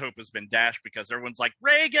now that hope has been dashed because everyone's like,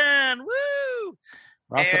 Reagan, woo!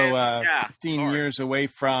 We're also And, 15 years away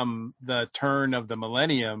from the turn of the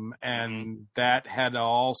millennium, and that had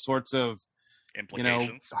all sorts of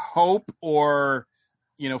implications, hope or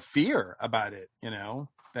fear about it.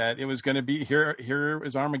 That it was going to be here. Here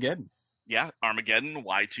is Armageddon. Yeah, Armageddon,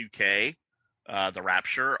 Y2K, the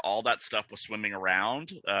Rapture, all that stuff was swimming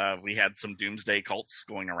around. We had some doomsday cults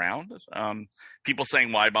going around. People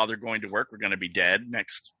saying, "Why bother going to work? We're going to be dead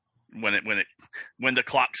next when the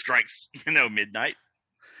clock strikes, midnight."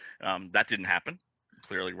 That didn't happen.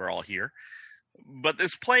 Clearly, we're all here. But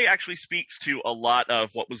this play actually speaks to a lot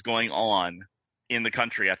of what was going on in the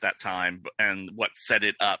country at that time and what set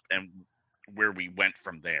it up and where we went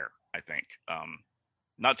from there, I think.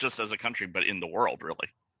 Not just as a country, but in the world, really,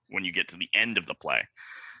 when you get to the end of the play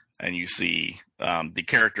and you see the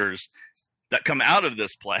characters that come out of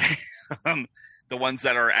this play, the ones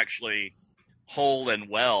that are actually whole and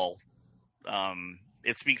well,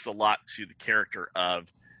 it speaks a lot to the character of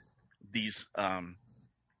these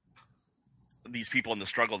people in the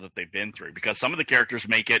struggle that they've been through, because some of the characters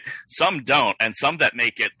make it, some don't, and some that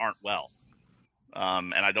make it aren't well.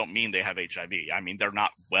 And I don't mean they have HIV. I mean, they're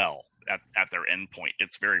not well at their end point.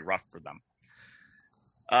 It's very rough for them.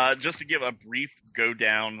 Just to give a brief go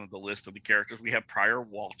down the list of the characters, we have Prior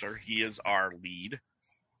Walter. He is our lead,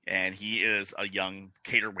 and he is a young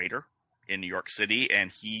cater waiter in New York City,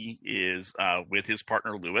 and he is with his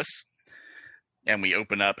partner Lewis. And we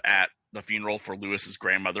open up at the funeral for Lewis's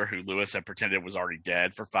grandmother, who Lewis had pretended was already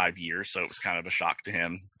dead for 5 years, so it was kind of a shock to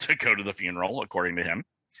him to go to the funeral, according to him.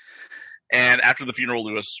 And after the funeral,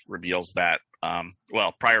 Lewis reveals that,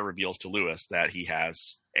 Prior reveals to Lewis that he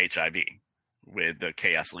has HIV with the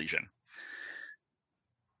KS lesion.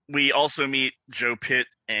 We also meet Joe Pitt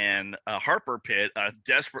and Harper Pitt, a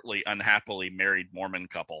desperately unhappily married Mormon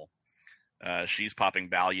couple. She's popping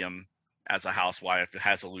Valium as a housewife,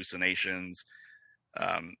 has hallucinations.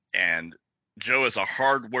 And Joe is a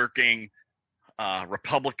hardworking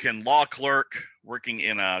Republican law clerk working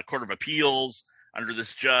in a court of appeals under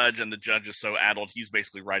this judge, and the judge is so addled, he's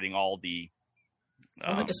basically writing all the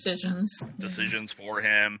decisions for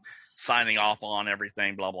him, signing off on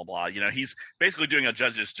everything, blah, blah, blah. He's basically doing a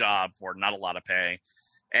judge's job for not a lot of pay.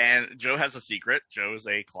 And Joe has a secret. Joe is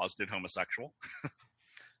a closeted homosexual.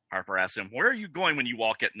 Harper asks him, "Where are you going when you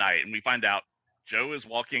walk at night?" And we find out Joe is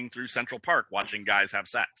walking through Central Park watching guys have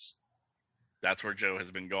sex. That's where Joe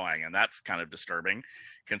has been going, and that's kind of disturbing,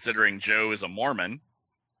 considering Joe is a Mormon.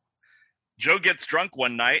 Joe gets drunk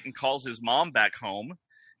one night and calls his mom back home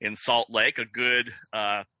in Salt Lake, a good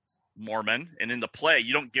Mormon. And in the play,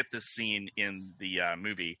 you don't get this scene in the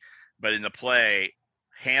movie, but in the play,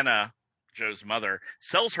 Hannah, Joe's mother,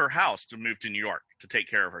 sells her house to move to New York to take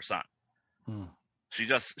care of her son.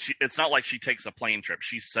 It's not like she takes a plane trip.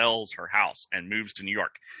 She sells her house and moves to New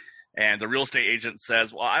York. And the real estate agent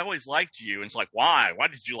says, "Well, I always liked you." And it's like, "Why? Why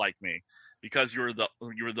did you like me?" "Because you're the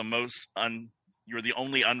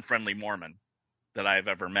only unfriendly Mormon that I've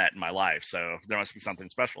ever met in my life. So there must be something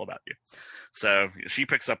special about you." So she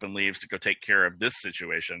picks up and leaves to go take care of this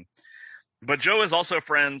situation. But Joe is also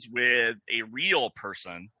friends with a real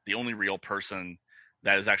person, the only real person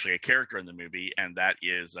that is actually a character in the movie, and that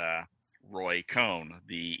is Roy Cohn,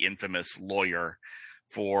 the infamous lawyer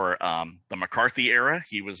for the McCarthy era.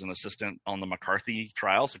 He was an assistant on the McCarthy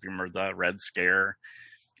trials, if you remember the Red Scare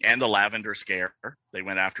and the Lavender Scare. They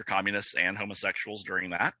went after communists and homosexuals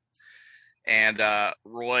during that. And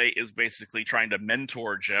Roy is basically trying to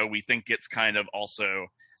mentor Joe. We think it's kind of also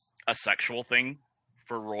a sexual thing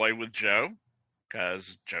for Roy with Joe,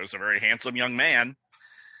 because Joe's a very handsome young man.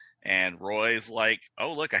 And Roy's like,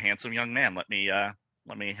 "Oh, look, a handsome young man. Let me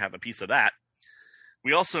have a piece of that."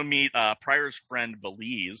 We also meet Prior's friend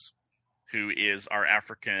Belize, who is our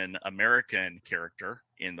African-American character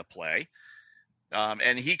in the play.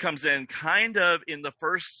 And he comes in kind of in the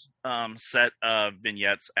first set of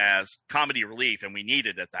vignettes as comedy relief, and we need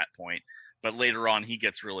it at that point. But later on, he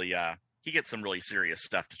gets some really serious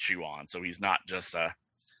stuff to chew on. So he's not just a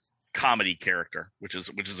comedy character, which is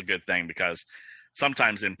a good thing, because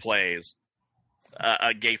sometimes in plays,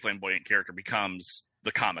 a gay flamboyant character becomes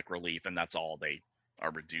the comic relief, and that's all they are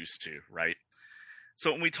reduced to, right?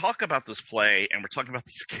 So when we talk about this play and we're talking about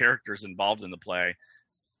these characters involved in the play,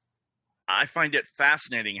 I find it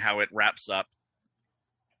fascinating how it wraps up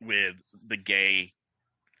with the gay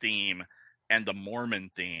theme and the Mormon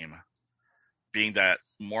theme, being that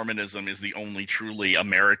Mormonism is the only truly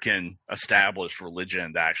American established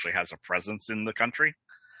religion that actually has a presence in the country.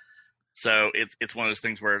 So it's one of those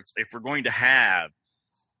things where if we're going to have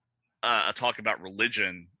a talk about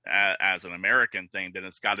religion as an American thing, then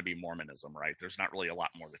it's got to be Mormonism, right? There's not really a lot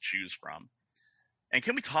more to choose from. And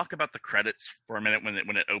can we talk about the credits for a minute when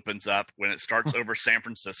it opens up, when it starts over San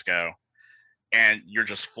Francisco, and you're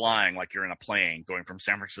just flying like you're in a plane going from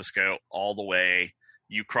San Francisco all the way.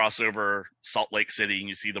 You cross over Salt Lake City and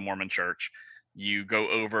you see the Mormon Church. You go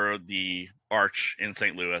over the Arch in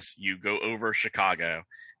St. Louis. You go over Chicago,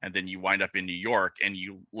 and then you wind up in New York, and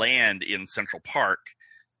you land in Central Park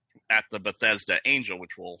at the Bethesda Angel,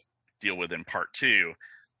 which we'll deal with in part 2.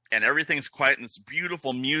 And everything's quiet and it's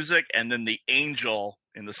beautiful music. And then the angel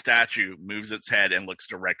in the statue moves its head and looks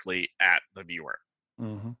directly at the viewer.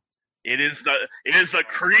 Mm-hmm. It is the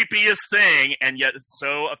creepiest thing, and yet it's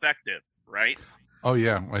so effective, right? Oh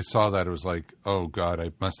yeah, I saw that. It was like, oh god,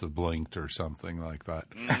 I must have blinked or something like that.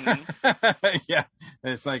 Mm-hmm. Yeah,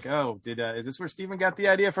 it's like, oh, is this where Steven got the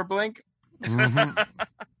idea for Blink? Mm-hmm.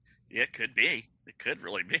 Yeah, it could be. It could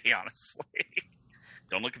really be, honestly.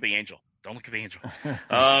 Don't look at the angel. Don't look at the angel.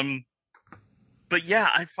 But yeah,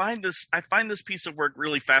 I find this piece of work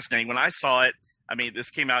really fascinating. When I saw it, I mean, this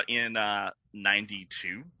came out in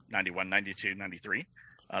 92, 91, 92, 93.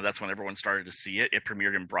 That's when everyone started to see it. It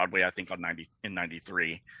premiered in Broadway, I think, in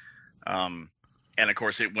 93. And of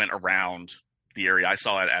course, it went around the area. I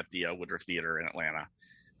saw it at the Woodruff Theater in Atlanta,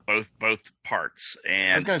 both parts,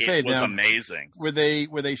 and it was amazing. Were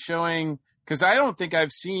they showing? Because I don't think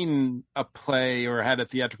I've seen a play or had a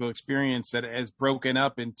theatrical experience that has broken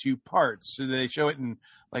up in 2 parts. So did they show it in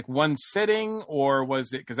like one sitting, or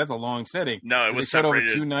was it, because that's a long sitting? No, it was separated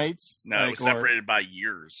over 2 nights. No, it was separated by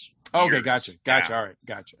years. Okay, years. Gotcha. Yeah. All right,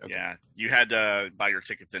 gotcha. Okay. Yeah, you had to buy your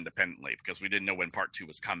tickets independently because we didn't know when part 2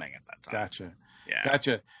 was coming at that time. Gotcha. Yeah,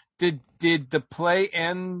 gotcha. Did the play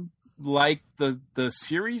end like the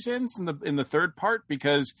series ends in the 3rd part?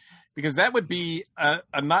 Because that would be a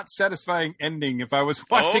not satisfying ending if I was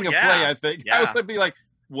watching a play. I think I would be like,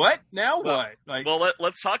 what now? What? Like, well,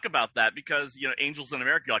 let's talk about that, because Angels in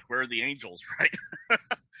America, like, where are the angels, right?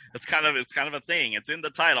 it's kind of a thing. It's in the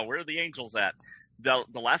title. Where are the angels at? The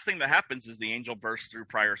last thing that happens is the angel bursts through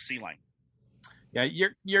Pryor's ceiling. Yeah,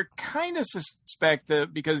 you're kind of suspect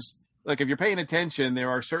because, like, if you're paying attention, there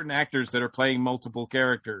are certain actors that are playing multiple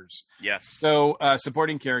characters. Yes. So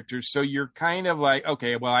supporting characters. So you're kind of like,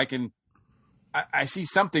 okay, well, I see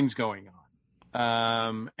something's going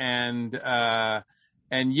on.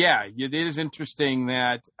 And yeah, it is interesting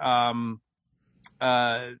that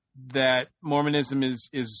that Mormonism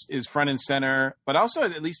is front and center, but also,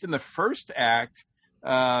 at least in the first act,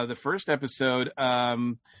 the first episode,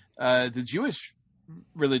 the Jewish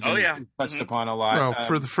religion is touched upon a lot. Well,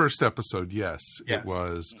 for the first episode, yes, it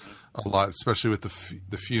was a lot, especially with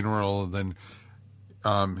the funeral, and then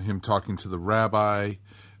him talking to the rabbi,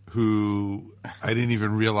 who I didn't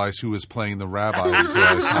even realize who was playing the rabbi until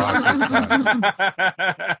I saw it this time.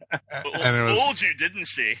 And it was, fooled you, didn't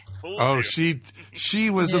she? She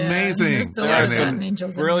was amazing. There are some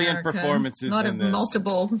brilliant performances in this.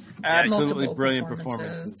 Absolutely brilliant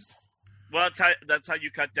performances. Well, that's how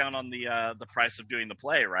you cut down on the price of doing the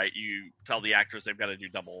play, right? You tell the actors they've got to do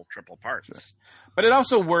double, triple parts. Sure. But it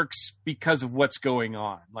also works because of what's going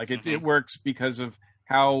on. Like it works because of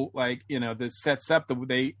how, like, this sets up the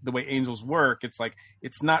way angels work. It's like,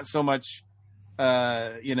 it's not so much,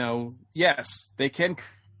 yes, they can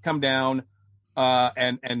come down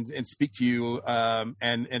and speak to you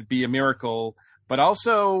and be a miracle, but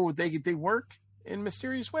also they work in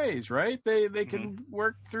mysterious ways, right? They can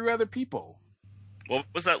work through other people. What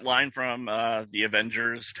was that line from the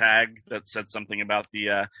Avengers tag that said something about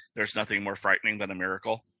there's nothing more frightening than a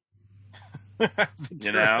miracle?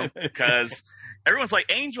 Because everyone's like,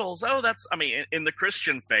 angels, in the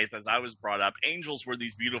Christian faith, as I was brought up, angels were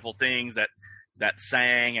these beautiful things that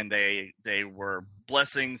sang, and they were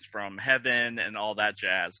blessings from heaven and all that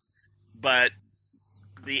jazz. But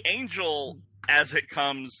the angel, as it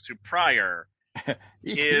comes to Pryor,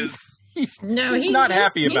 he's not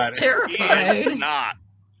happy about it. He's terrified. He is not.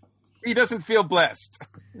 He doesn't feel blessed.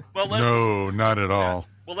 Well, no, not at all.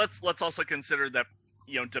 Well, let's also consider that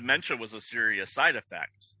dementia was a serious side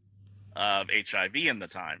effect of HIV in the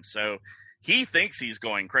time. So he thinks he's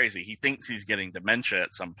going crazy. He thinks he's getting dementia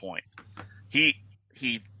at some point. He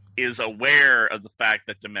is aware of the fact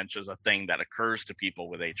that dementia is a thing that occurs to people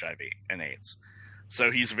with HIV and AIDS.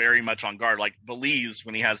 So he's very much on guard, like believes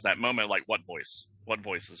when he has that moment, like, what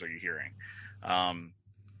voices are you hearing?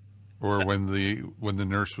 Or when the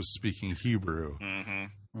nurse was speaking Hebrew,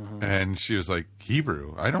 and she was like,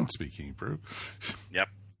 Hebrew? I don't speak Hebrew. Yep.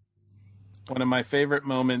 One of my favorite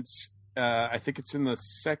moments, I think it's in the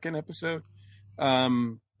 2nd episode,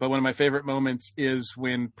 but one of my favorite moments is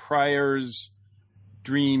when Pryor's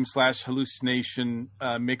dream / hallucination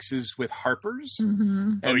mixes with Harper's.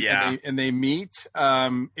 Mm-hmm. And they meet.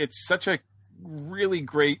 It's such a really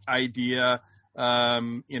great idea.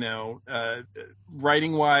 Writing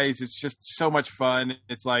wise, it's just so much fun.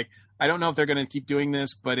 It's like, I don't know if they're going to keep doing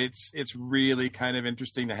this, but it's really kind of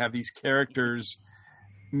interesting to have these characters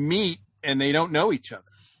meet and they don't know each other,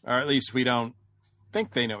 or at least we don't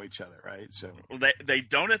think they know each other, right? So they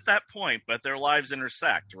don't at that point, but their lives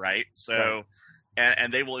intersect, right? So. Right.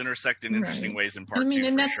 And they will intersect in interesting ways in part two. I mean,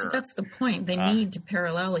 and sure. that's the point. They need to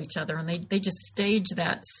parallel each other, and they just stage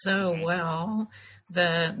that so well.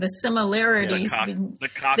 The similarities,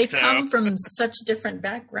 they come from such different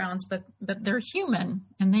backgrounds, but they're human,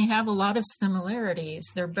 and they have a lot of similarities.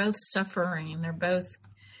 They're both suffering. They're both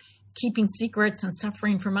keeping secrets and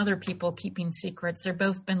suffering from other people keeping secrets. They're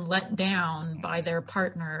both been let down by their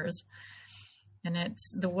partners, and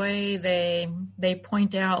it's the way they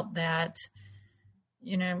point out that,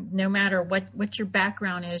 no matter what your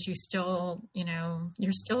background is, you still,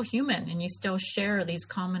 you're still human and you still share these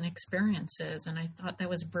common experiences. And I thought that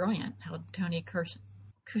was brilliant how Tony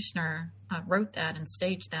Kushner wrote that and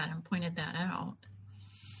staged that and pointed that out.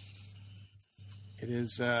 It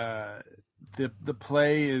is the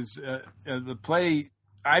play is the play.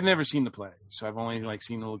 I've never seen the play, so I've only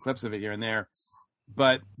seen little clips of it here and there.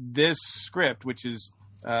 But this script, which is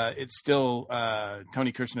it's still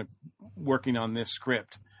Tony Kushner working on this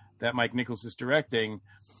script that Mike Nichols is directing,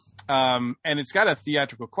 and it's got a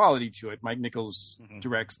theatrical quality to it. Mike Nichols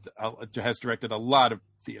has directed a lot of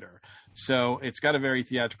theater, so it's got a very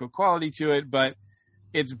theatrical quality to it. But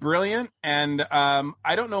it's brilliant, and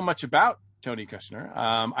I don't know much about Tony Kushner.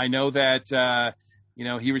 I know that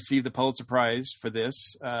he received the Pulitzer Prize for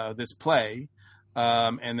this play.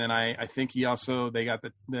 And then I think they got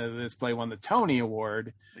this play won the Tony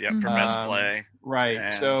Award. Yeah, for best play. Right.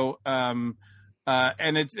 And... So,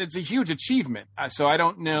 and it's a huge achievement. So I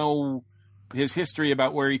don't know his history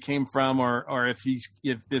about where he came from, or if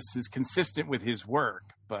this is consistent with his work.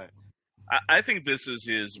 But I think this is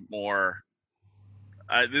his more.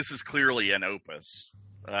 This is clearly an opus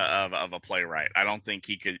of a playwright. I don't think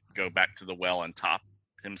he could go back to the well and top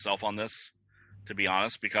himself on this, to be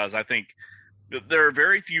honest, because I think there are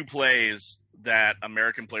very few plays that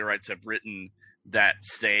American playwrights have written that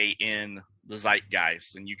stay in the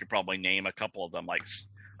zeitgeist, and you could probably name a couple of them, like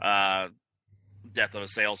Death of a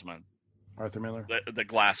Salesman, Arthur Miller, the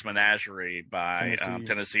Glass Menagerie by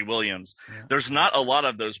Tennessee Williams. Yeah. There's not a lot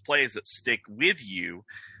of those plays that stick with you,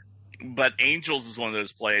 but Angels is one of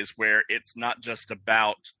those plays where it's not just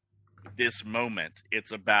about this moment.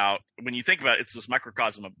 It's about, when you think about it, it's this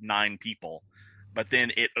microcosm of 9 people. But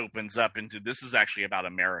then it opens up into, this is actually about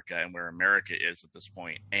America and where America is at this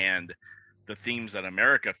point, and the themes that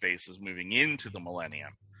America faces moving into the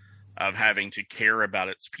millennium of having to care about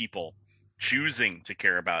its people, choosing to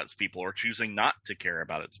care about its people, or choosing not to care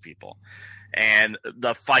about its people, and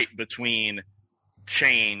the fight between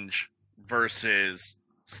change versus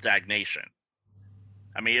stagnation.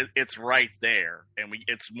 I mean, it's right there, and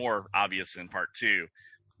it's more obvious in part 2,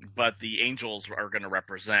 but the Angels are going to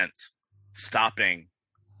represent stopping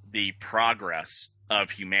the progress of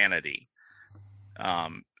humanity.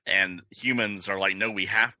 And humans are like, no, we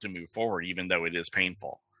have to move forward, even though it is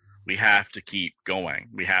painful. We have to keep going.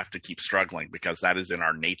 We have to keep struggling because that is in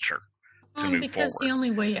our nature to move because forward. The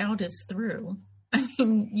only way out is through. I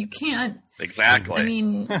mean, you can't. Exactly. I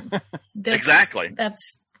mean, exactly.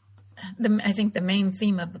 That's I think the main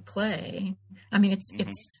theme of the play. I mean,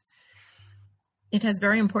 it has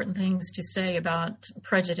very important things to say about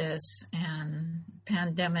prejudice and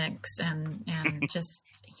pandemics and just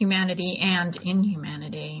humanity and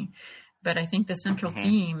inhumanity. But I think the central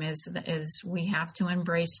theme is we have to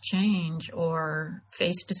embrace change or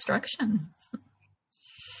face destruction.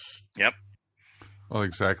 Yep. Well,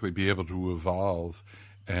 exactly. Be able to evolve.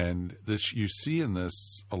 And this, you see in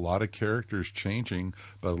this a lot of characters changing,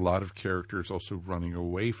 but a lot of characters also running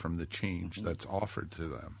away from the change that's offered to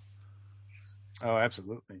them. Oh,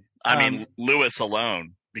 absolutely. I mean, Lewis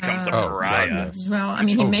alone becomes a pariah. God, yes. Well, I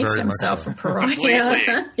mean, he makes himself a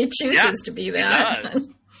pariah. He chooses to be that.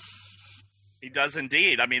 He does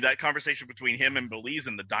indeed. I mean, that conversation between him and Belize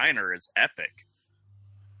in the diner is epic.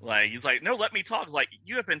 Like, he's like, no, let me talk. Like,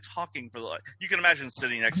 you have been talking you can imagine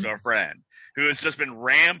sitting next to a friend who has just been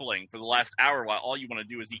rambling for the last hour while all you want to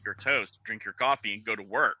do is eat your toast, drink your coffee, and go to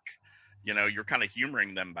work. You know, you're kind of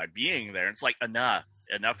humoring them by being there. It's like,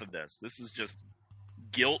 enough of this. This is just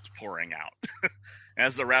guilt pouring out.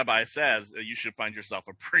 As the rabbi says, you should find yourself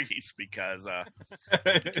a priest because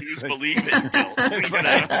Jews believe in guilt.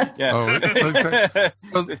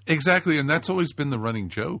 Exactly. And that's always been the running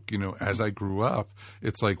joke. You know, as I grew up,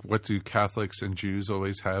 it's like, what do Catholics and Jews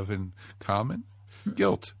always have in common?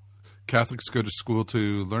 Guilt. Catholics go to school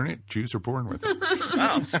to learn it. Jews are born with it.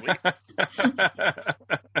 Oh, sweet.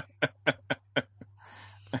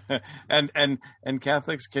 and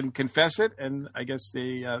Catholics can confess it, and I guess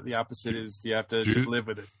the opposite is you have to just live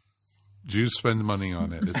with it. Jews spend money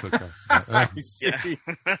on it. It's okay. I see.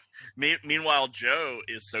 Yeah. Meanwhile, Joe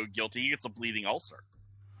is so guilty he gets a bleeding ulcer.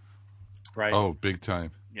 Right. Oh, big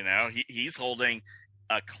time. You know, he's holding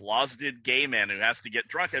a closeted gay man who has to get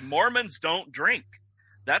drunk, and Mormons don't drink.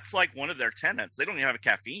 That's like one of their tenets. They don't even have a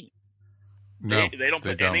caffeine. No, they don't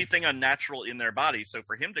put anything unnatural in their body. So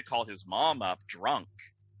for him to call his mom up drunk,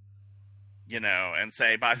 you know, and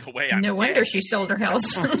say, by the way, I'm no wonder she sold her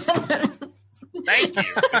house. Thank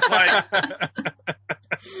you.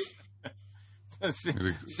 It's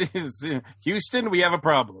like, Houston, we have a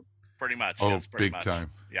problem. Pretty much. Oh, yes, pretty big much.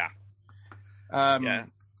 time. Yeah. Yeah.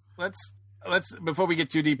 Let's before we get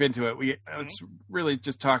too deep into it, let's really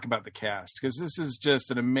just talk about the cast, because this is just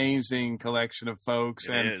an amazing collection of folks.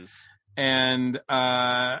 It is. And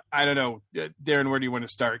I don't know, Darren, where do you want to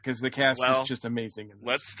start? Because the cast is just amazing.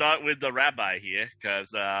 Let's start with the rabbi here,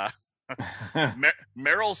 because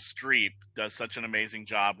Meryl Streep does such an amazing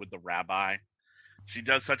job with the rabbi. She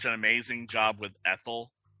does such an amazing job with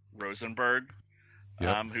Ethel Rosenberg,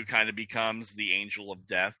 who kind of becomes the angel of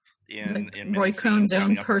death in Roy Cohn's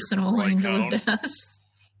own personal angel of death.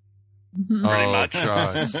 Pretty much.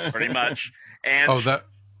 Pretty much. And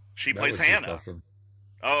she plays Hannah. Awesome.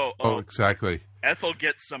 Oh, exactly. Ethel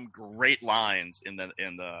gets some great lines in the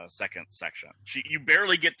second section. You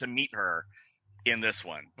barely get to meet her in this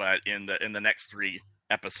one, but in the next 3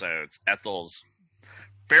 episodes, Ethel's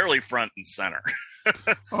fairly front and center.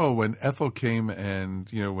 Oh, when Ethel came and,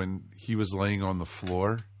 you know, when he was laying on the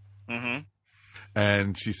floor,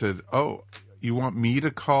 and she said, "Oh, you want me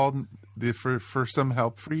to call for some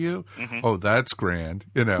help for you?" Oh, that's grand.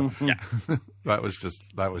 You know, that was just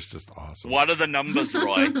awesome. What are the numbers,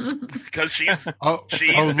 Roy? Because she's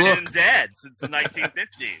been dead since the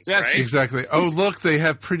 1950s. Yes, right? Exactly. Oh, look, they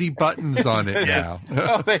have pretty buttons on it now.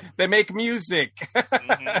 Oh, they make music.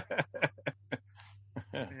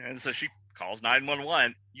 And so she calls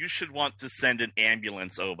 911. You should want to send an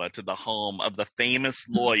ambulance over to the home of the famous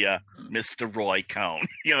lawyer, Mr. Roy Cohn.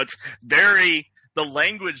 You know, it's very, the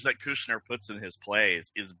language that Kushner puts in his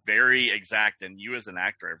plays is very exact, and you as an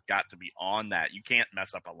actor have got to be on that. You can't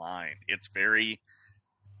mess up a line. It's very,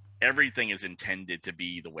 everything is intended to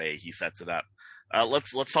be the way he sets it up.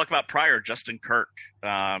 Let's talk about Pryor, Justin Kirk.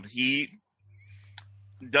 He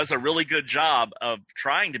does a really good job of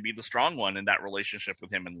trying to be the strong one in that relationship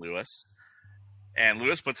with him and Lewis. And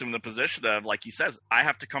Lewis puts him in the position of, like he says, I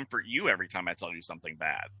have to comfort you every time I tell you something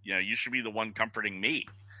bad. You know, you should be the one comforting me.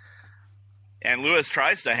 And Lewis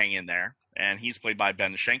tries to hang in there, and he's played by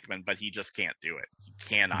Ben Schenkman, but he just can't do it. He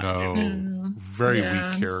cannot do it. Very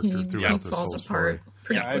weak character throughout this whole story.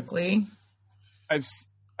 Pretty quickly.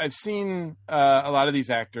 I've seen a lot of these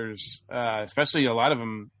actors, especially a lot of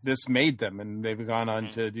them, this made them, and they've gone on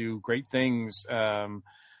to do great things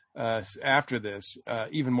after this,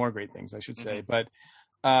 even more great things, I should say. But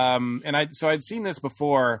I'd seen this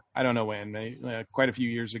before, I don't know when, quite a few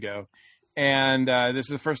years ago. And this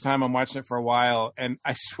is the first time I'm watching it for a while. And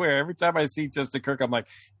I swear, every time I see Justin Kirk, I'm like,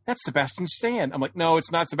 that's Sebastian Stan. I'm like, no,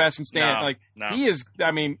 it's not Sebastian Stan. No. He is,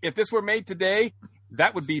 I mean, if this were made today,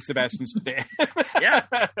 that would be Sebastian Stan. Yeah.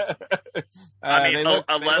 I mean, they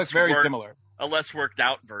look very similar. A less worked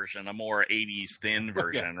out version, a more 80s thin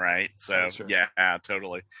version, right? So, yeah,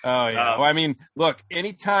 totally. Oh, yeah. Well, I mean, look,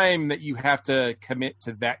 anytime that you have to commit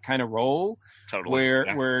to that kind of role,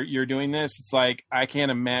 where you're doing this, it's like, I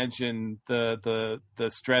can't imagine the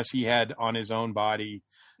stress he had on his own body.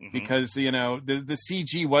 Because, you know, the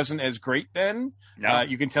CG wasn't as great then. No.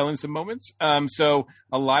 You can tell in some moments. So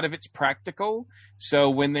a lot of it's practical.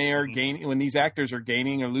 So when they are when these actors are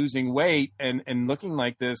gaining or losing weight and looking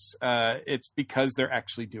like this, it's because they're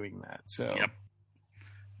actually doing that. So,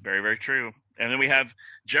 very, very true. And then we have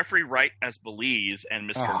Jeffrey Wright as Belize and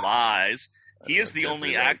Mr. Lies. He is the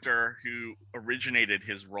only actor who originated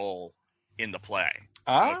his role in the play.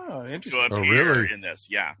 Oh, interesting. To appear in this.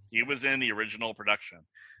 Yeah. He was in the original production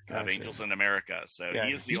of Angels in America. So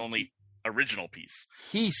he is the only original piece.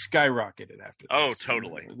 He skyrocketed after this. Oh,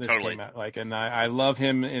 totally. This came out, and I love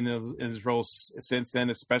him in his roles since then,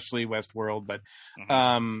 especially Westworld. But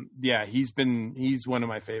he's one of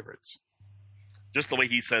my favorites. Just the way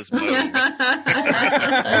he says "mo."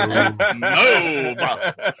 Mo.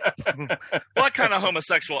 What kind of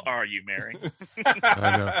homosexual are you, Mary?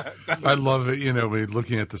 I know. I love it. You know, when you're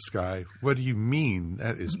looking at the sky. What do you mean?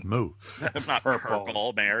 That is mo. That's not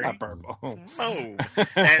purple, Mary. It's not purple. Mo.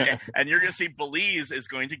 And you're going to see Belize is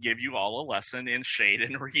going to give you all a lesson in shade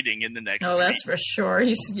and reading in the next. Oh, that's for sure.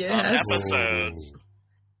 Episodes.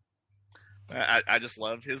 I just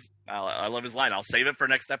love I love his line. I'll save it for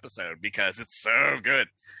next episode because it's so good.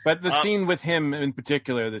 But the scene with him in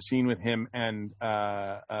particular, the scene with him and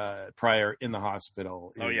Pryor in the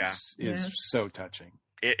hospital is so touching.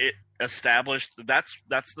 It established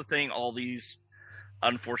that's the thing all these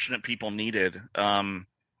unfortunate people needed. And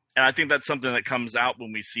I think that's something that comes out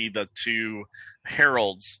when we see the two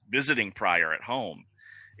heralds visiting Pryor at home,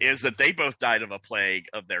 is that they both died of a plague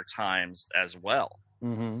of their times as well.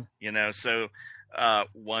 Mm-hmm. You know, so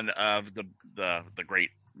one of the great,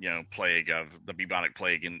 plague of the bubonic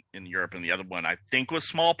plague in Europe, and the other one I think was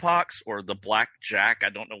smallpox or the Black Jack. I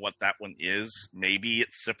don't know what that one is. Maybe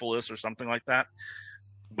it's syphilis or something like that.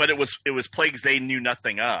 But it was plagues they knew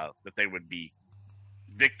nothing of that they would be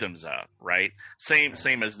victims of. Right?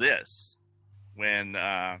 Same as this when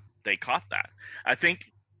they caught that. I think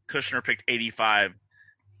Kushner picked 85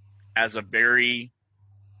 as a very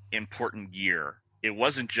important year. It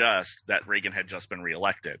wasn't just that Reagan had just been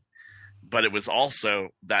reelected, but it was also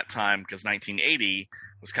that time because 1980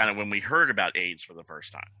 was kind of when we heard about AIDS for the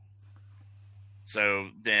first time. So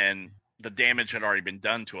then the damage had already been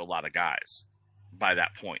done to a lot of guys by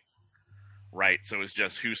that point, right? So it was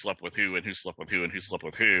just who slept with who and who slept with who and who slept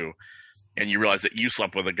with who. And you realize that you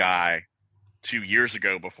slept with a guy 2 years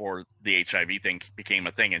ago before the HIV thing became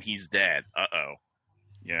a thing and he's dead. Uh-oh.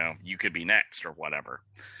 You could be next or whatever.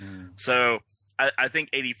 So I think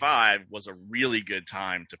 85 was a really good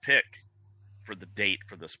time to pick for the date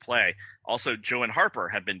for this play. Also, Joe and Harper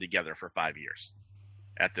have been together for 5 years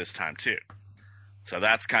at this time too. So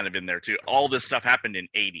that's kind of in there too. All this stuff happened in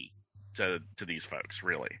 80 to these folks,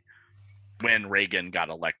 really, when Reagan got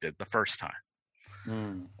elected the first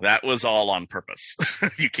time. That was all on purpose.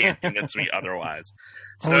 You can't convince me otherwise.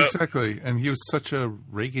 So, exactly. And he was such a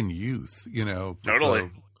Reagan youth, Totally.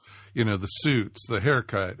 The suits, the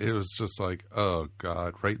haircut, it was just like, oh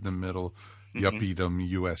God, right in the middle, yuppiedom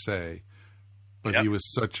USA. But he was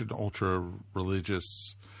such an ultra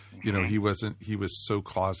religious, he was so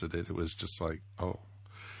closeted. It was just like, oh,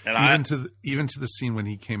 and even to the scene when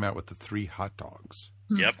he came out with the 3 hot dogs.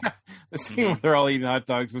 Yep. The scene where they're all eating hot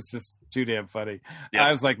dogs was just too damn funny. Yep.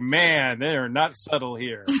 I was like, man, they are not subtle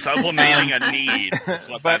here. Sublimating a need is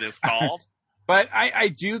what that is called. But I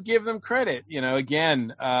do give them credit,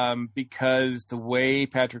 again, because the way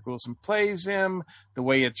Patrick Wilson plays him, the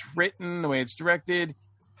way it's written, the way it's directed,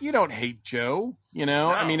 you don't hate Joe,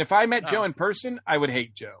 No. I mean, if I met Joe in person, I would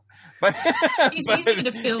hate Joe. But he's easy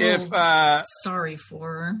to feel sorry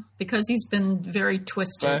for because he's been very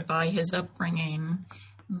twisted by his upbringing,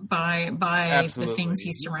 by the things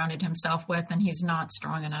he surrounded himself with, and he's not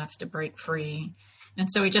strong enough to break free. And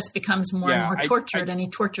so he just becomes more and more tortured, and he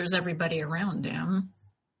tortures everybody around him.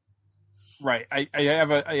 Right.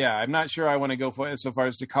 I'm not sure I want to go so far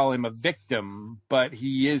as to call him a victim, but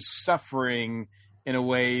he is suffering in a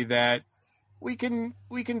way that we can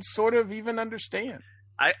sort of even understand.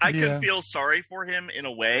 I can feel sorry for him in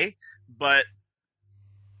a way, but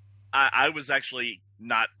I was actually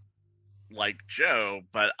not like Joe,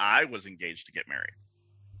 but I was engaged to get married.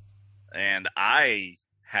 And I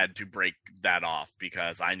had to break that off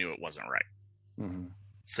because I knew it wasn't right. Mm-hmm.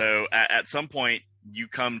 So at some point you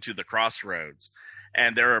come to the crossroads,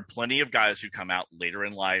 and there are plenty of guys who come out later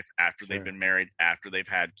in life after they've been married, after they've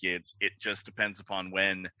had kids. It just depends upon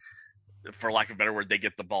when, for lack of a better word, they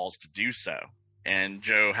get the balls to do so. And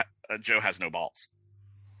Joe has no balls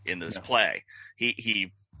in this play.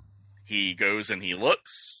 He goes and he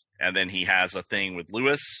looks, and then he has a thing with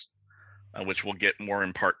Lewis, which we'll get more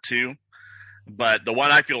in part 2. But the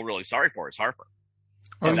one I feel really sorry for is Harper.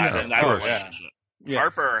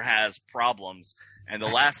 Harper has problems, and the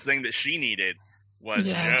last thing that she needed was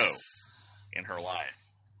Joe in her life,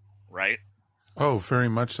 right? Oh, very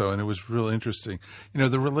much so. And it was real interesting.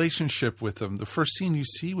 The relationship with them, the first scene you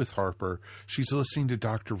see with Harper, she's listening to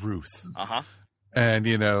Dr. Ruth. Uh-huh. And,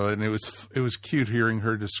 and it was cute hearing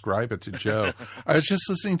her describe it to Joe. I was just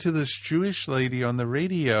listening to this Jewish lady on the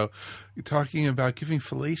radio talking about giving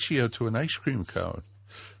fellatio to an ice cream cone.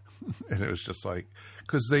 And it was just like,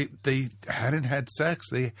 because they hadn't had sex.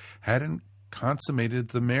 They hadn't consummated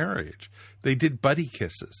the marriage. They did buddy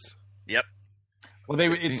kisses. Yep. Well,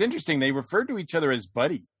 it's interesting. They referred to each other as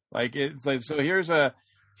buddy. Like, it's like, so here's a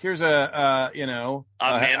a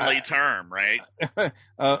manly term, right?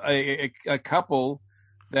 a couple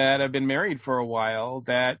that have been married for a while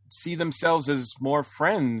that see themselves as more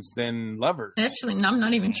friends than lovers. Actually, I'm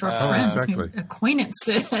not even sure friends. Exactly.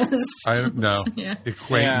 Acquaintances. I don't know. Yeah.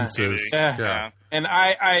 Acquaintances. Yeah. And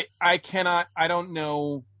I don't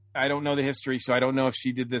know the history, so I don't know if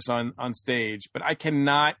she did this on stage, but I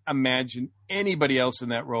cannot imagine anybody else in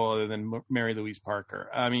that role other than Mary Louise Parker.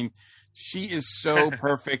 I mean, she is so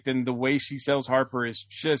perfect, and the way she sells Harper is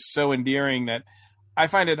just so endearing that I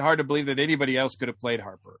find it hard to believe that anybody else could have played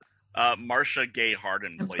Harper. Marcia Gay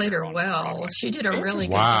Harden played her well. Broadway. She did a really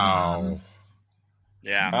good job.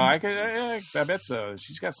 Yeah. I bet so.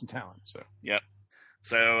 She's got some talent. So. Yep.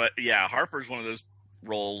 So, Harper's one of those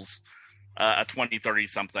roles a 20,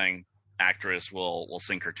 30-something actress will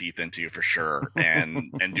sink her teeth into for sure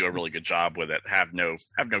and do a really good job with it. Have no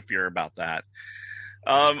fear about that.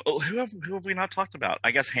 Who have we not talked about?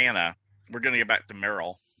 I guess Hannah. We're going to get back to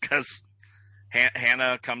Meryl because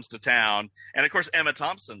Hannah comes to town, and of course Emma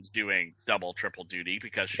Thompson's doing double, triple duty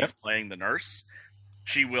because she's playing the nurse.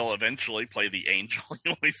 She will eventually play the angel.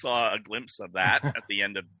 You only saw a glimpse of that at the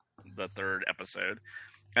end of the third episode,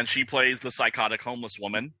 and she plays the psychotic homeless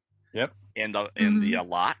woman. Yep. In the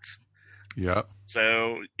lot. Yep.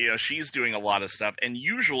 So she's doing a lot of stuff, and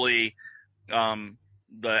usually,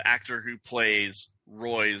 the actor who plays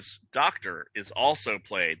Roy's doctor is also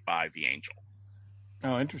played by the angel.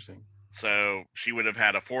 Oh, interesting. So she would have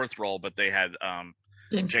had a fourth role, but they had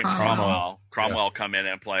James Cromwell come in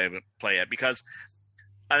and play it because,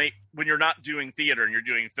 I mean, when you're not doing theater and you're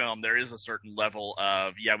doing film, there is a certain level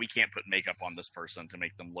of we can't put makeup on this person to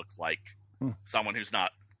make them look like someone who's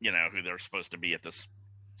not who they're supposed to be at this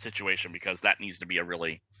situation, because that needs to be a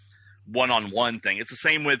really one-on-one thing. It's the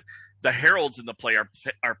same with the heralds in the play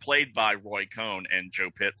are played by Roy Cohn and Joe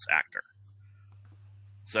Pitt's actor,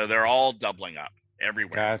 so they're all doubling up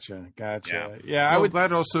everywhere. Gotcha.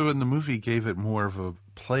 That also in the movie gave it more of a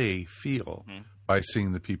play feel by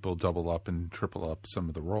seeing the people double up and triple up some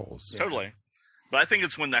of the roles. Totally. But I think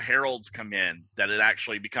it's when the heralds come in that it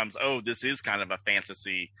actually becomes, this is kind of a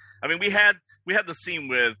fantasy. I mean, we had the scene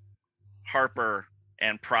with Harper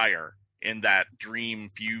and Pryor in that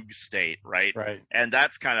dream fugue state, right? Right. And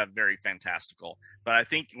that's kind of very fantastical. But I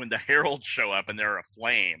think when the heralds show up and they're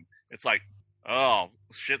aflame, it's like, oh,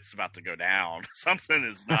 shit's about to go down. Something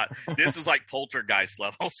is not. This is like poltergeist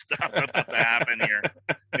level stuff about to happen here.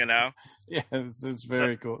 Yeah, it's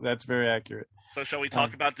very cool. That's very accurate. So shall we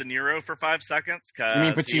talk about De Niro for 5 seconds? You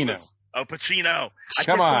mean Pacino? Pacino.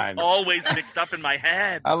 Come on. Always mixed up in my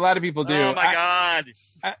head. A lot of people do. Oh my God.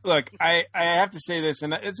 Look, I have to say this,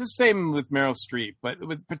 and it's the same with Meryl Streep, but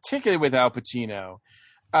particularly with Al Pacino.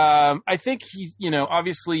 I think he's,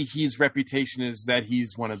 obviously his reputation is that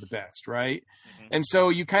he's one of the best, right? Mm-hmm. And so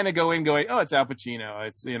you kind of go in going, oh, it's Al Pacino.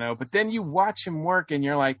 It's, but then you watch him work and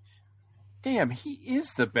you're like, damn, he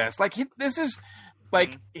is the best. Like this is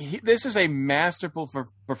a masterful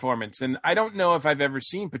performance. And I don't know if I've ever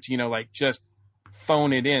seen Pacino just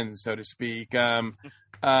phone it in, so to speak. And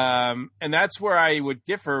that's where I would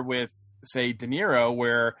differ with, say, De Niro,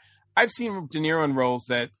 where I've seen De Niro in roles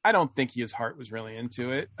that I don't think his heart was really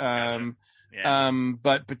into it. But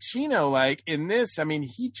Pacino, in this, I mean,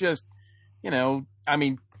 he just,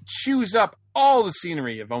 chews up all the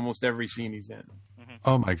scenery of almost every scene he's in.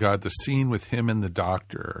 Oh my God, the scene with him and the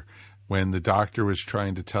doctor, when the doctor was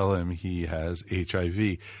trying to tell him he has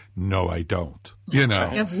HIV. No, I don't.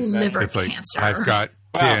 I have liver cancer. I've got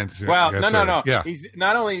cancer. Well, no. Yeah. He's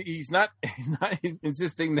not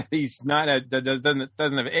insisting that he's not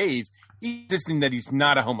doesn't have AIDS. He's insisting that he's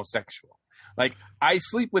not a homosexual. Like, I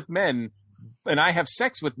sleep with men and I have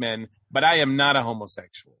sex with men, but I am not a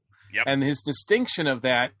homosexual. Yep. And his distinction of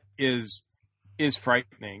that is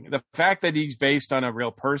frightening. The fact that he's based on a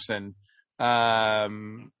real person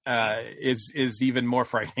is even more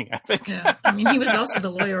frightening, I think. Yeah. I mean, he was also the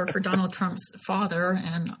lawyer for Donald Trump's father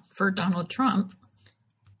and for Donald Trump.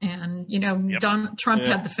 And, Trump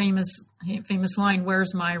had the famous line,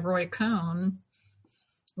 "Where's my Roy Cohn?"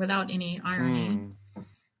 without any irony.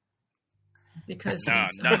 Because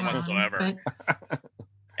none whatsoever.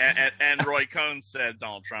 And Roy Cohn said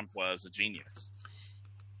Donald Trump was a genius.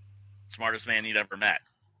 Smartest man he'd ever met.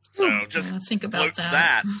 So just think about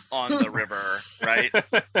that on the river, right?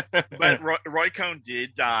 But Roy Cohn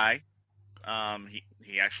did die.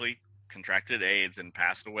 He actually contracted AIDS and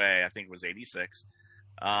passed away. I think it was 86.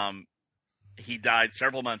 He died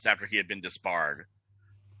several months after he had been disbarred.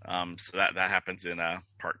 So that happens in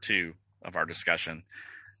part 2 of our discussion.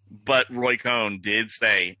 But Roy Cohn did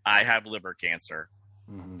say, "I have liver cancer,"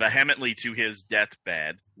 vehemently to his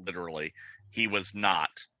deathbed. Literally, he was not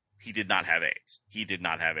he did not have AIDS. He did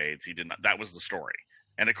not have AIDS. He did not. That was the story.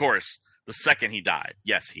 And of course, the second he died,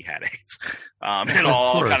 yes, he had AIDS. It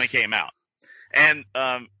all kind of came out. And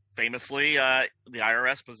famously, the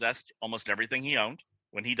IRS possessed almost everything he owned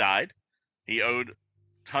when he died. He owed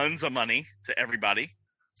tons of money to everybody.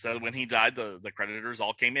 So when he died, the creditors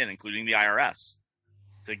all came in, including the IRS,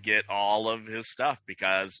 to get all of his stuff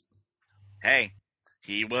because, hey,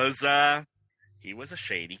 he was a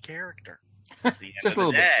shady character. At the end Just of a the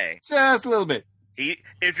little day. bit. Just a little bit.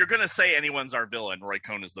 If you're going to say anyone's our villain, Roy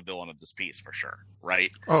Cohn is the villain of this piece for sure,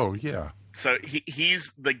 right? Oh, yeah. So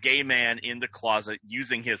he's the gay man in the closet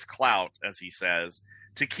using his clout, as he says,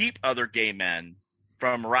 to keep other gay men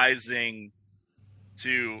from rising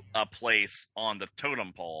to a place on the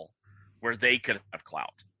totem pole where they could have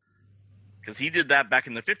clout. Because he did that back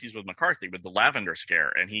in the 50s with McCarthy, with the Lavender Scare,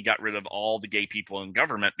 and he got rid of all the gay people in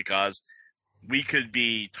government because we could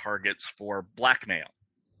be targets for blackmail.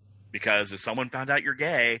 Because if someone found out you're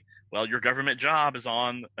gay, well, your government job is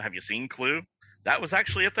on. Have you seen Clue? That was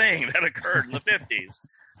actually a thing that occurred in the 50s.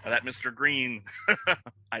 That Mr. Green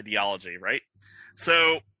ideology, right?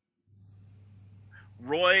 So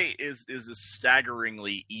Roy is a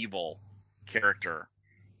staggeringly evil character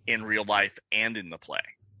in real life and in the play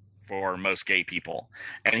for most gay people.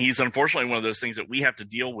 And he's unfortunately one of those things that we have to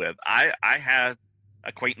deal with. I had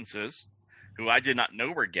acquaintances who I did not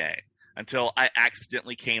know were gay until I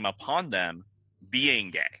accidentally came upon them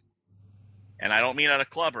being gay. And I don't mean at a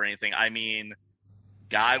club or anything. I mean,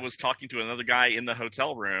 guy was talking to another guy in the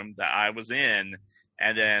hotel room that I was in,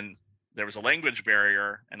 and then there was a language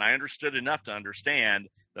barrier, and I understood enough to understand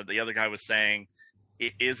that the other guy was saying,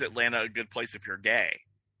 is Atlanta a good place if you're gay?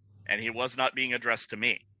 And he was not being addressed to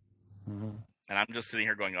me. Mm-hmm. And I'm just sitting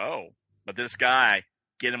here going, oh, but this guy,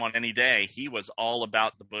 get him on any day, he was all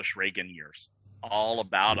about the Bush-Reagan years. All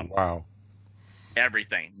about him. Wow.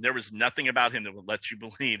 Everything. There was nothing about him that would let you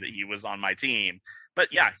believe that he was on my team. But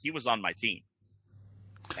yeah, he was on my team.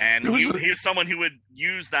 And he was someone who would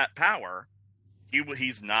use that power.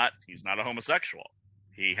 He's not a homosexual.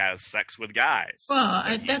 He has sex with guys.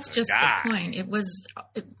 Well, that's just the point.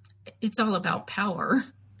 It's all about power.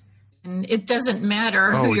 And it doesn't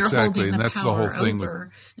matter who you're holding the power over.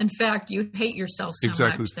 In fact, you hate yourself so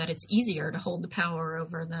much that it's easier to hold the power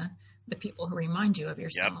over the people who remind you of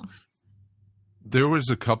yourself. Yep. There was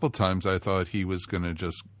a couple times I thought he was going to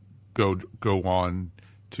just go on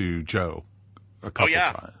to Joe a couple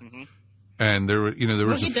times. Mm-hmm. And there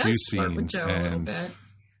was a few scenes with Joe a little bit.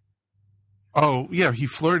 Oh, yeah, he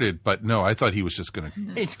flirted, but no, I thought he was just going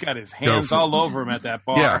to. He's got his hands all over him at that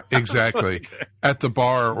bar. Yeah, exactly. At the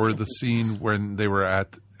bar, or the scene when they were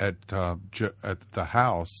at the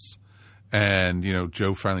house, and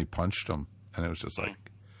Joe finally punched him, and it was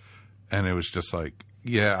just like,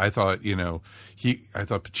 yeah, I thought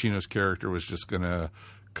Pacino's character was just going to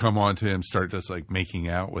come on to him, start just like making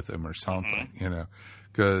out with him or something,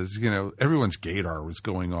 because everyone's gaydar was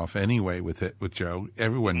going off anyway with Joe.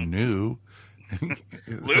 Everyone knew.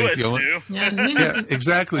 Lewis knew. Yeah,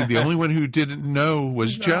 exactly. The only one who didn't know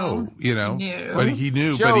was Joe. But he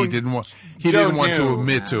knew, but he didn't want. He didn't want to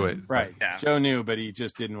admit to it. Right. Yeah. Joe knew, but he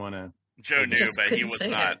just didn't want to. Joe knew, but he was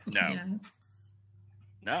not.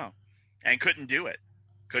 No, and couldn't do it.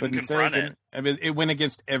 Couldn't confront it. I mean, it went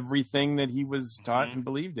against everything that he was taught and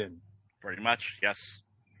believed in. Pretty much, yes.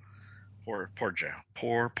 Poor Joe.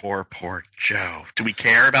 Poor Joe. Do we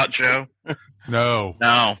care about Joe? No,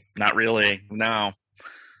 not really. No,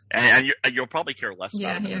 and you'll probably care less.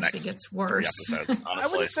 Yeah, about he actually gets worse. Episodes, I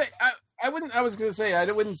wouldn't say. I wouldn't. I was going to say. I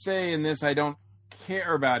wouldn't say in this. I don't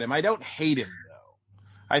care about him. I don't hate him though.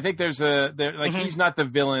 I think there's he's not the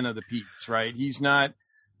villain of the piece, right? He's not.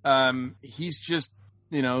 He's just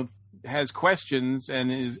has questions,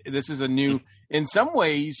 and this is a new. In some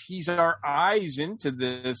ways, he's our eyes into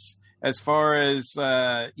this. As far as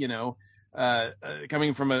coming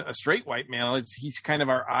from a straight white male, he's kind of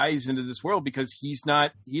our eyes into this world because he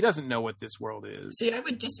doesn't know what this world is. See, I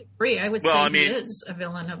would disagree. I would say he is a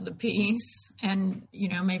villain of the piece, and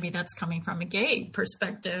maybe that's coming from a gay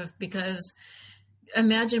perspective, because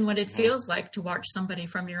imagine what it feels like to watch somebody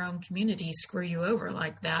from your own community screw you over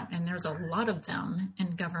like that, and there's a lot of them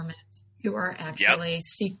in government who are actually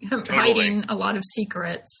hiding a lot of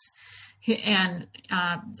secrets. And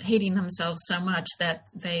hating themselves so much that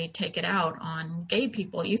they take it out on gay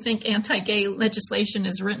people. You think anti-gay legislation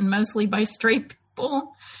is written mostly by straight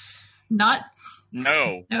people? Not.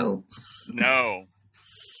 No.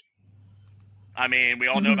 I mean, we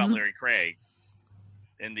all know about Larry Craig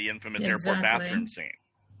in the infamous airport bathroom scene.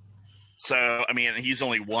 So, I mean, he's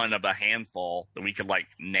only one of a handful that we could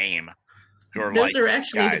name. Those are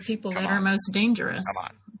actually the people that are most dangerous.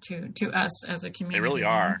 to us as a community. They really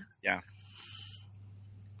are. Yeah.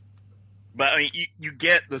 But I mean, you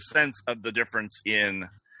get the sense of the difference in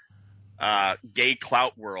gay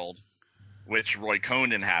clout world, which Roy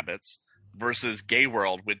Cohn inhabits, versus gay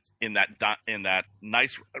world in that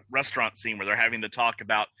nice restaurant scene where they're having the talk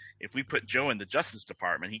about, if we put Joe in the Justice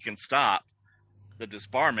Department, he can stop the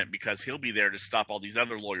disbarment because he'll be there to stop all these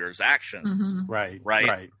other lawyers' actions. Mm-hmm. Right.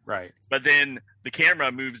 But then the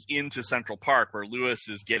camera moves into Central Park where Lewis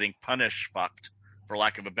is getting fucked, for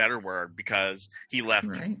lack of a better word, because he left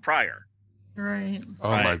Pryor. Right.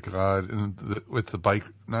 Oh my God! And with the bike,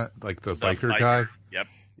 not like the biker guy. Yep.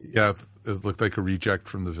 Yeah, it looked like a reject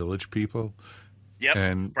from the Village People. Yep.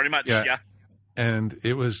 And pretty much. Yeah. And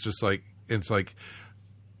it was just like, it's like,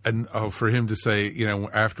 and for him to say,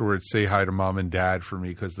 afterwards, say hi to mom and dad for me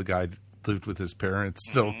because the guy lived with his parents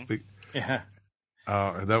still. Mm-hmm. Yeah.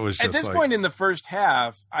 That was just at this point in the first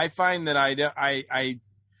half. I find that I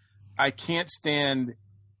can't stand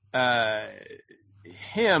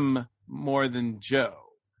him more than Joe.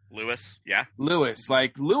 Lewis, yeah. Lewis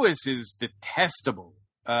is detestable.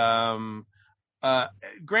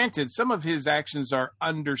 Granted, some of his actions are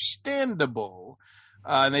understandable,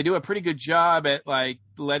 and they do a pretty good job at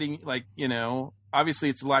letting, obviously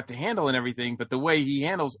it's a lot to handle and everything, but the way he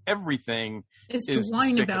handles everything is to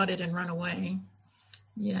whine about it and run away.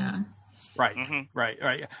 Yeah. Right,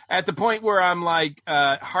 right. At the point where I'm like,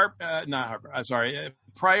 Pryor.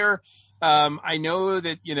 I know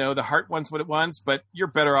that, the heart wants what it wants, but you're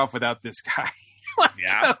better off without this guy. I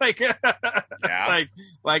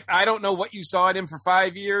don't know what you saw in him for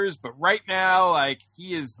 5 years, but right now,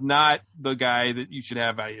 he is not the guy that you should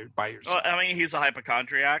have by yourself. Well, I mean, he's a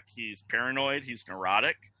hypochondriac. He's paranoid. He's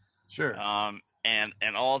neurotic. Sure.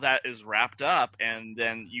 And all that is wrapped up, and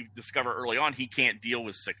then you discover early on he can't deal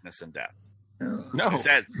with sickness and death. No,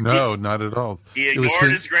 not at all. He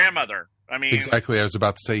ignored his grandmother. I mean, exactly. I was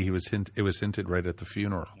about to say it was hinted right at the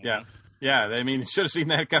funeral. Yeah. I mean, should have seen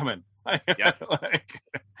that coming. Yeah.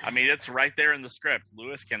 I mean, it's right there in the script.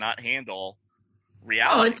 Lewis cannot handle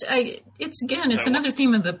reality. It's another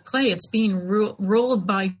theme of the play. It's being ruled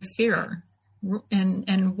by fear,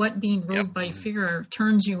 and what being ruled by fear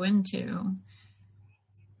turns you into.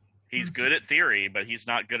 He's good at theory, but he's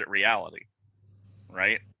not good at reality,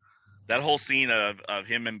 right? That whole scene of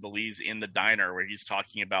him and Belize in the diner where he's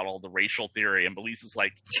talking about all the racial theory, and Belize is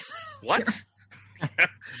like, "What?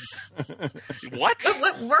 What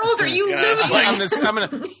world are you living in?"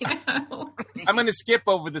 I'm gonna skip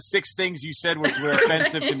over the 6 things you said which were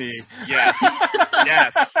offensive to me. Yes.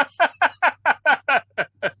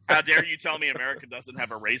 How dare you tell me America doesn't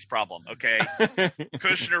have a race problem? Okay,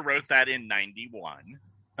 Kushner wrote that in 91,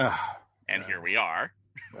 and here we are.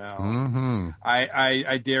 Well,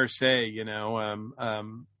 I dare say,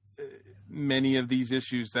 many of these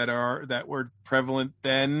issues that were prevalent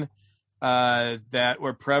then, that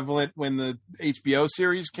were prevalent when the HBO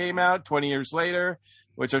series came out 20 years later,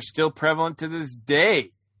 which are still prevalent to this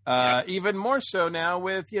day. Even more so now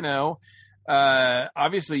with,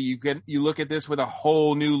 obviously you look at this with a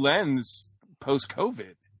whole new lens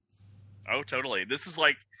post-COVID. Oh, totally. This is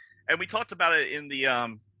like, and we talked about it in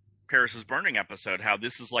the Paris is Burning episode, how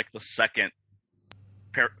this is like the second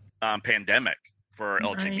pandemic for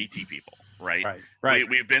LGBT people, right?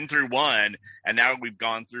 We've been through one, and now we've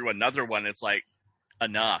gone through another one. It's like,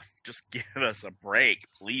 enough. Just give us a break,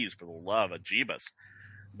 please, for the love of Jeebus.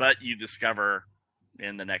 But you discover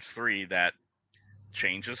in the next 3 that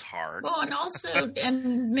change is hard. Well, and also,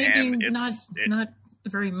 and maybe not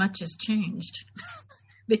very much has changed.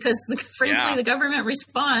 Because, frankly, the government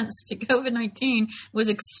response to COVID-19 was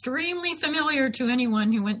extremely familiar to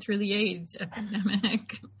anyone who went through the AIDS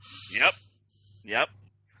epidemic. Yep. It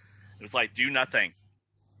was like, do nothing.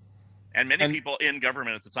 And many people in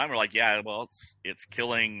government at the time were like, yeah, well, it's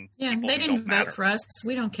killing people. Yeah, they didn't vote for us.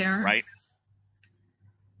 We don't care. Right.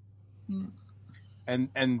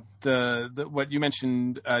 And the what you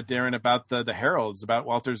mentioned, Darren, about the heralds, about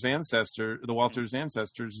Walter's ancestors,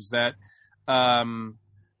 is that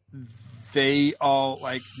they all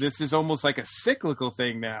this is almost like a cyclical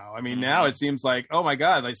thing now. I mean, now it seems like, oh my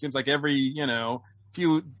God, it seems like every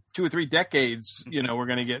 2 or 3 decades, we're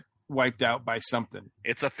going to get wiped out by something.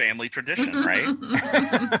 It's a family tradition, right?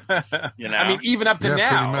 I mean, even up to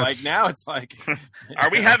now, now it's like, are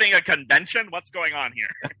we having a convention? What's going on here?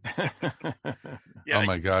 Oh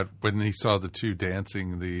my God! When he saw the 2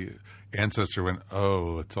 dancing, the ancestor went,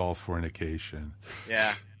 "Oh, it's all fornication."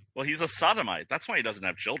 Yeah. Well, he's a sodomite. That's why he doesn't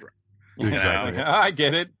have children. Exactly. I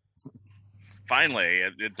get it. Finally,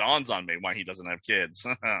 it dawns on me why he doesn't have kids.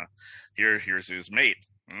 Here's his mate.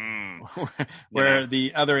 where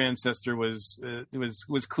the other ancestor was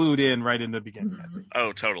clued in right in the beginning. I think.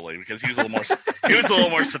 Oh, totally, because he was a little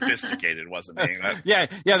more sophisticated, wasn't he? Yeah,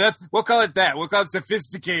 we'll call it that. We'll call it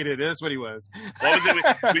sophisticated. That's what he was. What was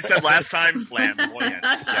it we said last time? Flamboyant.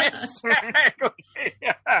 Yes.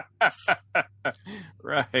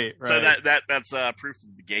 Right. So that's proof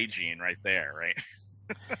of the gay gene right there, right?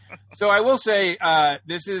 So I will say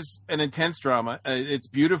this is an intense drama. It's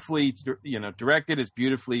beautifully, directed. It's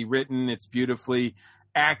beautifully written. It's beautifully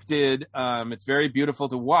acted. It's very beautiful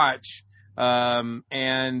to watch.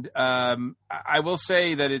 And I will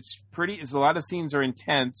say that it's a lot of scenes are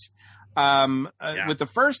intense. With the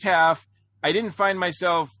first half, I didn't find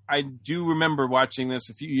myself. I do remember watching this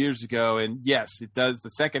a few years ago, and yes, it does. The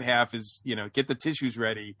second half is, get the tissues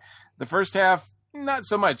ready. The first half, not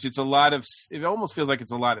so much. It almost feels like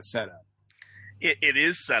it's a lot of setup. It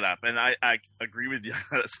is set up, and I agree with the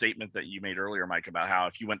statement that you made earlier, Mike, about how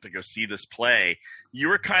if you went to go see this play, you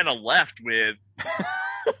were kind of left with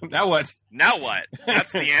now what?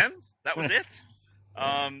 That's the end. That was it.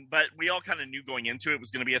 But we all kind of knew going into it was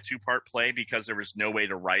going to be a 2-part play because there was no way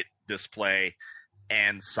to write this play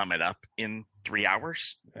and sum it up in 3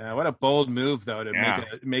 hours. Yeah, what a bold move, though, to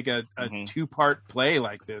make a 2-part play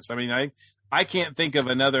like this. I mean, I can't think of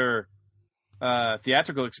another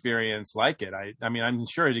theatrical experience like it. I mean, I'm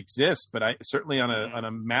sure it exists, but I certainly on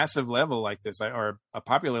a massive level like this, or a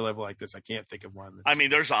popular level like this, I can't think of one. I mean,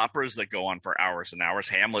 there's operas that go on for hours and hours.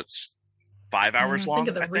 Hamlet's 5 hours long. Think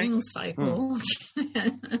of the Ring cycle.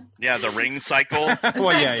 Yeah, the Ring cycle.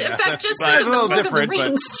 Well, yeah. In fact, just a little different, the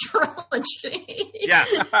Rings trilogy. Yeah.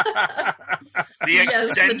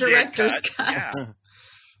 The director's cut. Yeah.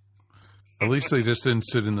 At least they just didn't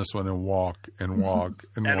sit in this one and walk and walk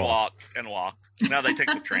and walk. Now they take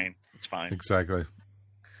the train. It's fine. Exactly.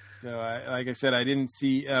 So, like I said, I didn't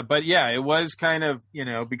see, but yeah, it was kind of,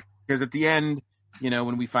 because at the end,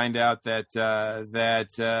 when we find out that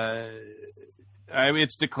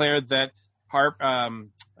it's declared that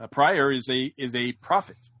Pryor is a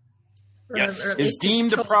prophet. Yes, is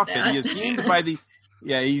deemed a prophet. He is deemed by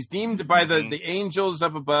he's deemed by the angels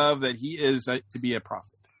up above that he is to be a prophet.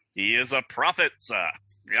 He is a prophet, sir.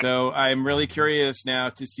 Yep. So I'm really curious now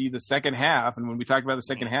to see the second half, and when we talk about the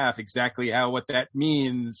second half, exactly what that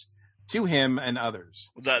means to him and others.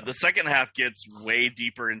 The second half gets way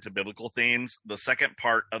deeper into biblical themes. The second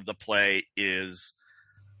part of the play is,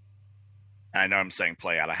 I know I'm saying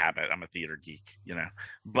play out of habit. I'm a theater geek,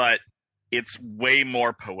 but it's way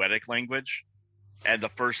more poetic language. And the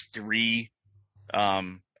first 3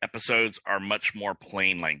 episodes are much more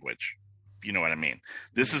plain language. You know what I mean?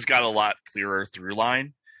 This has got a lot clearer through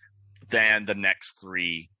line than the next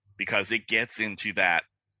 3 because it gets into that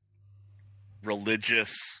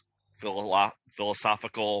religious,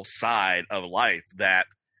 philosophical side of life that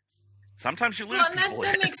sometimes you lose. Well, and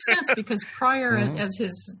that makes sense because Pryor, as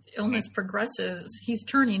his illness progresses, he's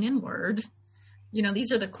turning inward.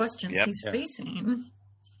 These are the questions he's facing.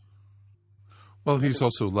 Well, he's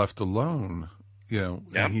also left alone.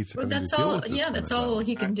 And he's that's all. Yeah, that's all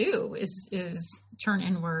he can do is turn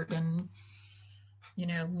inward and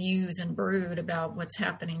muse and brood about what's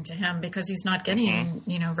happening to him because he's not getting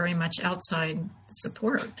very much outside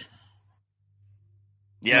support.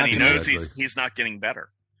 Yeah, and he knows he's not getting better.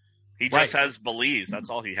 He just has Belize. That's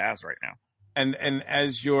all he has right now. And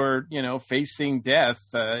as you're facing death,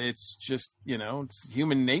 it's just it's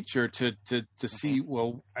human nature to see,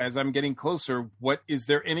 well, as I'm getting closer, what is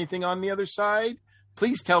there anything on the other side?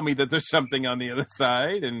 Please tell me that there's something on the other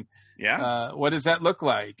side, and what does that look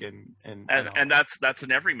like? And that's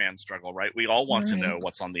an everyman struggle, right? We all want to know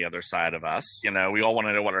what's on the other side of us. We all want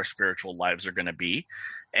to know what our spiritual lives are going to be,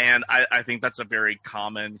 and I think that's a very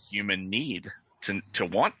common human need to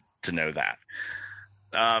want to know that.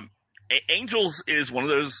 Angels is one of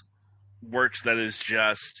those works that is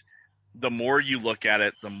just, the more you look at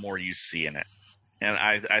it, the more you see in it. And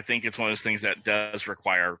I think it's one of those things that does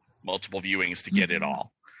require multiple viewings to get it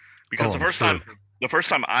all. Because the first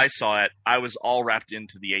time I saw it, I was all wrapped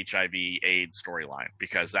into the HIV/AIDS storyline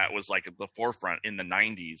because that was like at the forefront in the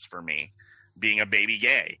 90s for me, being a baby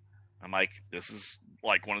gay. I'm like, this is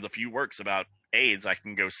like one of the few works about AIDS I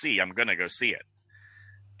can go see. I'm going to go see it.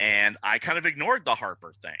 And I kind of ignored the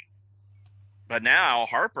Harper thing. But now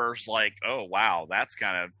Harper's like, oh, wow,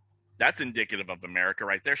 that's indicative of America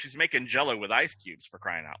right there. She's making Jell-O with ice cubes, for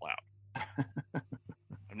crying out loud.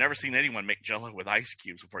 I've never seen anyone make Jell-O with ice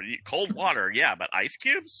cubes before. Cold water, yeah, but ice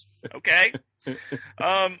cubes? Okay.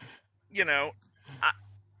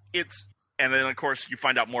 It's, and then of course you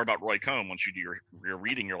find out more about Roy Cohn once you do your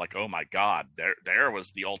reading. You're like, oh my God, there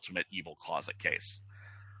was the ultimate evil closet case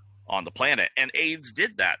on the planet. And AIDS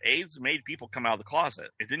did that. AIDS made people come out of the closet.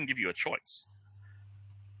 It didn't give you a choice.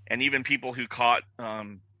 And even people who caught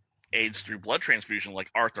AIDS through blood transfusion, like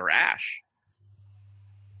Arthur Ashe,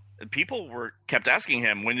 people kept asking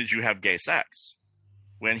him, when did you have gay sex?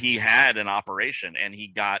 When he had an operation and he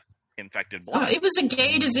got infected blood. Oh, it was a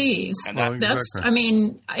gay disease. And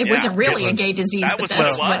it wasn't really a gay disease, but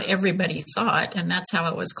that's what everybody thought, and that's how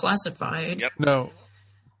it was classified. Yep. No,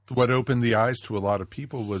 what opened the eyes to a lot of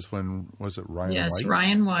people was it Ryan White? Yes,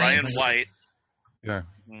 Ryan White. Ryan White. Yeah.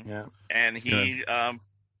 Yeah. And he,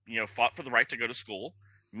 fought for the right to go to school.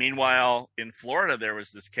 Meanwhile, in Florida, there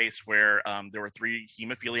was this case where there were 3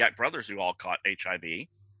 hemophiliac brothers who all caught HIV,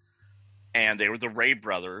 and they were the Ray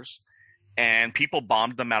brothers, and people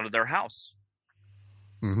bombed them out of their house.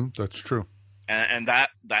 Mm-hmm, that's true. And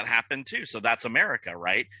that happened too. So that's America,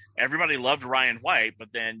 right? Everybody loved Ryan White,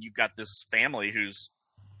 but then you've got this family who's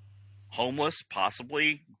homeless,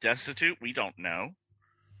 possibly destitute, we don't know,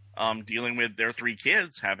 dealing with their 3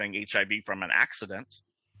 kids having HIV from an accident.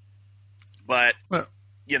 But... Well,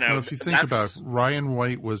 if you think about it, Ryan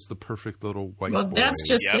White was the perfect little white boy. Well, that's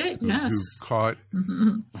just it. Yes, who caught,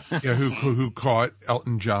 who caught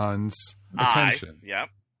Elton John's attention. Yep,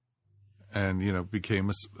 and became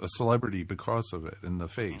a celebrity because of it in the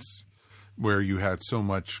face, where you had so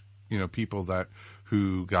much people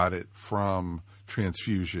who got it from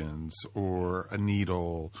transfusions or a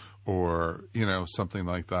needle or something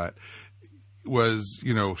like that was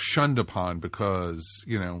shunned upon because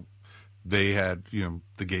they had,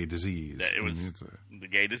 the gay disease. It was the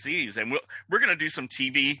gay disease. And we're going to do some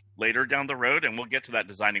TV later down the road, and we'll get to that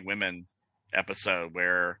Designing Women episode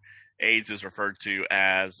where AIDS is referred to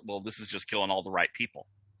as, well, this is just killing all the right people.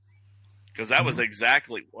 Because that was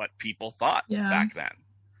exactly what people thought back then.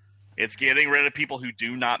 It's getting rid of people who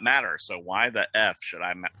do not matter. So why the F should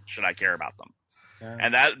I care about them? Yeah.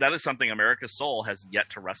 And that is something America's soul has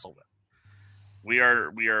yet to wrestle with. We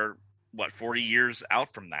are 40 years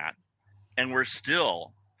out from that. And we're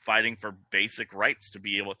still fighting for basic rights to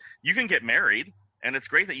be able... You can get married, and it's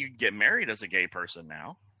great that you can get married as a gay person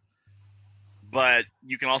now. But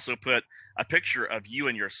you can also put a picture of you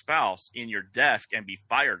and your spouse in your desk and be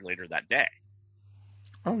fired later that day.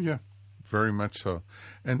 Oh, yeah. Very much so.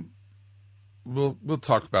 And we'll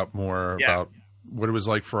talk about more about what it was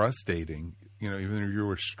like for us dating. Even if you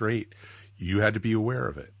were straight, you had to be aware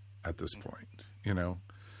of it at this point,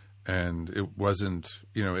 And it wasn't,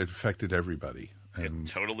 it affected everybody. And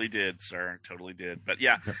it totally did, sir. Totally did. But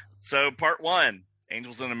so part 1,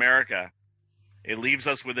 Angels in America. It leaves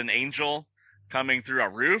us with an angel coming through a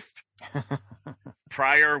roof,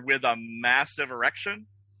 Pryor with a massive erection,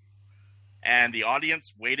 and the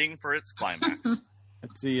audience waiting for its climax.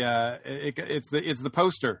 It's the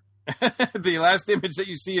poster. The last image that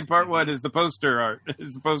you see in part 1 is the poster art.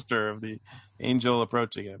 Is the poster of the angel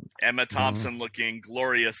approaching him. Emma Thompson looking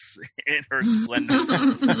glorious in her splendor.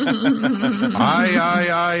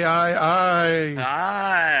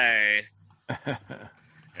 Aye.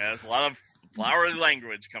 There's a lot of flowery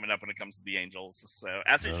language coming up when it comes to the angels. So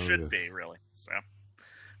as it should be, really. So,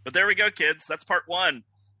 but there we go, kids. That's part 1,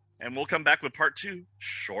 and we'll come back with part 2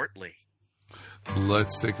 shortly.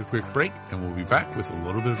 Let's take a quick break, and we'll be back with a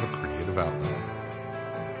little bit of a creative outlet.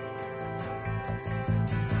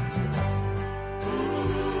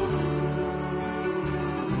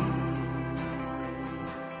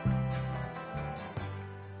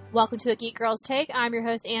 Welcome to A Geek Girl's Take. I'm your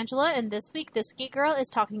host, Angela, and this week, this Geek Girl is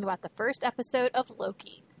talking about the first episode of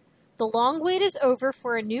Loki. The long wait is over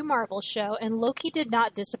for a new Marvel show, and Loki did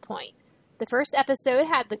not disappoint. The first episode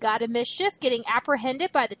had the God of Mischief getting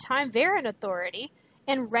apprehended by the Time Varan Authority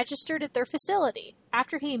and registered at their facility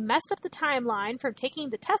after he messed up the timeline from taking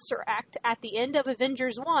the Tesseract at the end of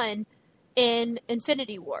Avengers 1 in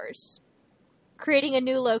Infinity Wars, creating a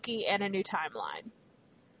new Loki and a new timeline.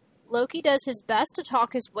 Loki does his best to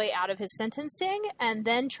talk his way out of his sentencing and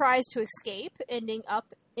then tries to escape, ending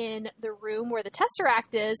up in the room where the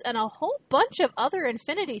Tesseract is and a whole bunch of other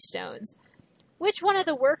Infinity Stones, which one of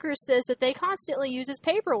the workers says that they constantly use as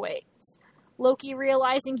paperweights. Loki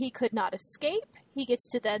realizing he could not escape, he gets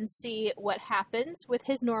to then see what happens with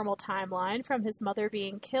his normal timeline from his mother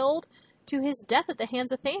being killed to his death at the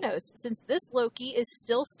hands of Thanos, since this Loki is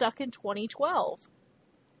still stuck in 2012.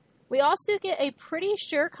 We also get a pretty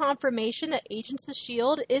sure confirmation that Agents of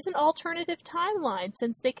S.H.I.E.L.D. is an alternative timeline,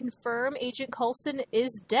 since they confirm Agent Coulson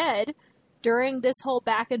is dead during this whole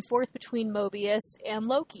back and forth between Mobius and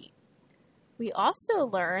Loki. We also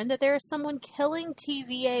learn that there is someone killing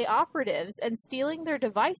TVA operatives and stealing their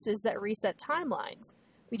devices that reset timelines.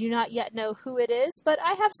 We do not yet know who it is, but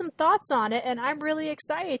I have some thoughts on it, and I'm really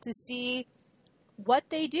excited to see what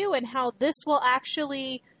they do and how this will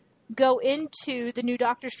actually go into the new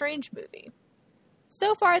Doctor Strange movie.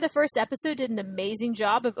 So far, the first episode did an amazing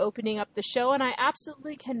job of opening up the show, and I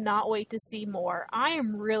absolutely cannot wait to see more. I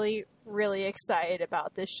am really, really excited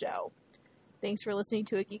about this show. Thanks for listening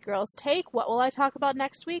to A Geek Girl's Take. What will I talk about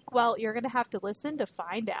next week? Well, you're going to have to listen to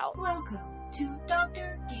find out. Welcome to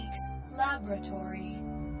Dr. Geek's Laboratory.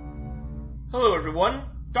 Hello, everyone.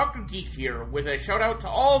 Dr. Geek here, with a shout-out to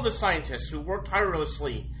all the scientists who worked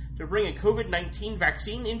tirelessly to bring a COVID-19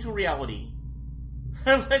 vaccine into reality.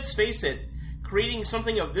 And let's face it, creating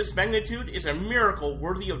something of this magnitude is a miracle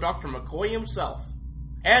worthy of Dr. McCoy himself.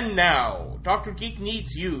 And now, Dr. Geek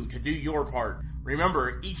needs you to do your part.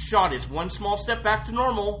 Remember, each shot is one small step back to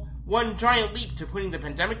normal, one giant leap to putting the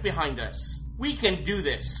pandemic behind us. We can do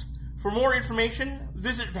this. For more information,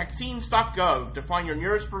 visit vaccines.gov to find your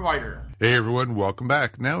nearest provider. Hey everyone, welcome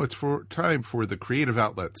back. Now it's time for the Creative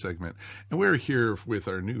Outlet segment. And we're here with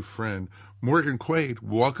our new friend, Morgan Quaid.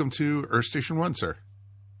 Welcome to Earth Station 1, sir.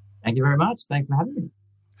 Thank you very much. Thanks for having me.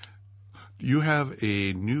 You have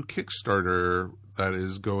a new Kickstarter that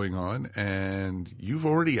is going on, and you've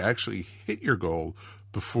already actually hit your goal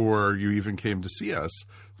before you even came to see us.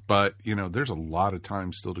 But, there's a lot of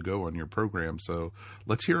time still to go on your program, so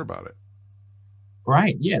let's hear about it.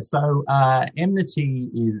 Great. Yeah, so Enmity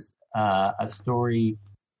is a story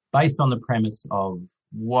based on the premise of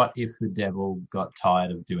what if the devil got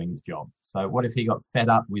tired of doing his job? So what if he got fed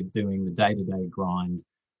up with doing the day-to-day grind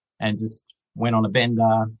and just went on a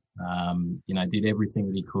bender, did everything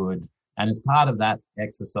that he could. And as part of that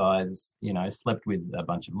exercise, slept with a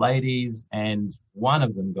bunch of ladies, and one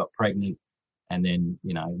of them got pregnant. And then,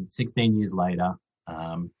 16 years later,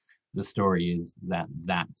 the story is that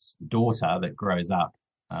daughter that grows up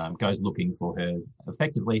goes looking for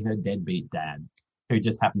effectively her deadbeat dad, who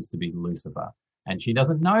just happens to be Lucifer. And she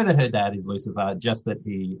doesn't know that her dad is Lucifer, just that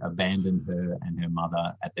he abandoned her and her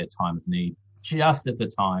mother at their time of need, just at the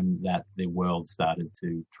time that the world started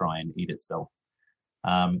to try and eat itself.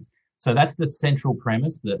 So that's the central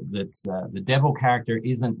premise, that the devil character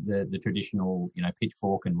isn't the traditional,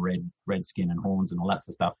 pitchfork and red skin and horns and all that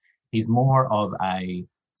sort of stuff. He's more of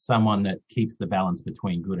someone that keeps the balance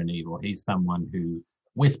between good and evil. He's someone who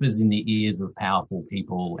whispers in the ears of powerful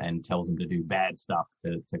people and tells them to do bad stuff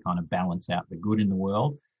to kind of balance out the good in the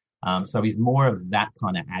world. So he's more of that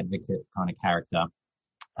kind of advocate kind of character.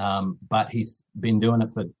 But he's been doing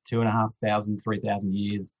it for 2,500, 3,000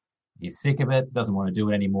 years. He's sick of it, doesn't want to do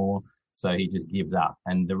it anymore, so he just gives up.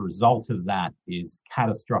 And the result of that is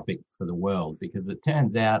catastrophic for the world, because it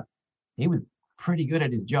turns out he was pretty good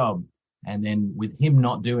at his job. And then with him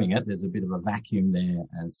not doing it, there's a bit of a vacuum there.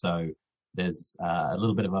 And so there's a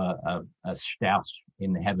little bit of a stoush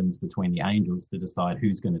in the heavens between the angels to decide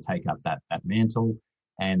who's going to take up that mantle.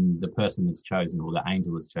 And the person that's chosen, or the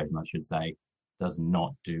angel that's chosen, I should say, does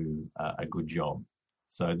not do a good job.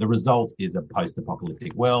 So the result is a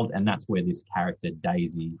post-apocalyptic world, and that's where this character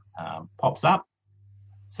Daisy pops up,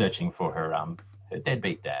 searching for her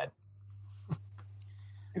deadbeat dad.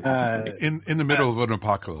 In the middle of an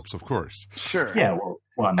apocalypse, of course. Sure. Yeah,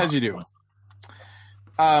 well as you do.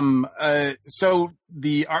 So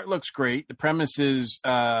the art looks great. The premise is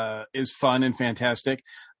fun and fantastic.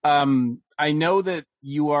 I know that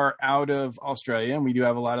you are out of Australia, and we do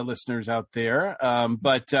have a lot of listeners out there.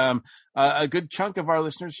 But a good chunk of our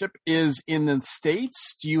listenership is in the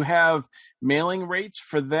States. Do you have mailing rates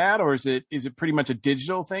for that, or is it pretty much a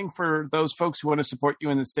digital thing for those folks who want to support you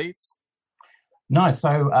in the States? No, so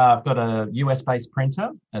I've got a US-based printer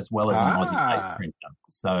as well as an Aussie-based printer.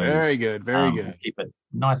 So very good, very good. Keep it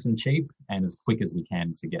nice and cheap and as quick as we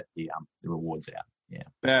can to get the rewards out. Yeah,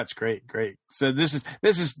 that's great. So this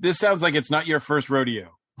sounds like it's not your first rodeo.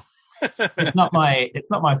 It's not my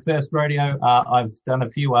first rodeo. I've done a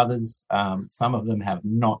few others. Some of them have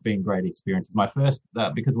not been great experiences. My first,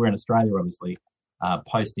 because we're in Australia, obviously,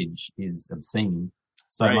 postage is obscene.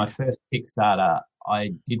 So right. My first Kickstarter,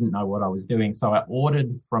 I didn't know what I was doing. So I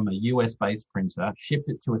ordered from a US-based printer, shipped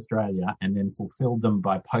it to Australia, and then fulfilled them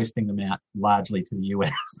by posting them out largely to the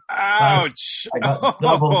US. Ouch! So I got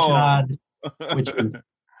double charged, which was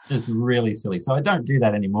just really silly. So I don't do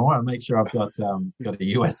that anymore. I make sure I've got a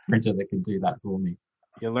US printer that can do that for me.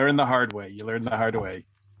 You learn the hard way.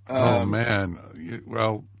 Oh, man.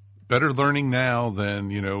 Well, better learning now than,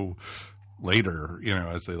 later,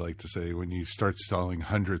 as they like to say, when you start selling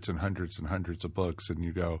hundreds and hundreds and hundreds of books and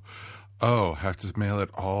you go, oh, have to mail it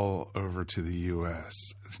all over to the U.S.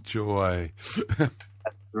 Joy.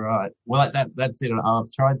 Right. Well, that's it.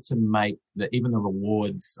 I've tried to make even the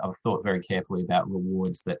rewards. I've thought very carefully about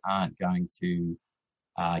rewards that aren't going to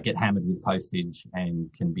get hammered with postage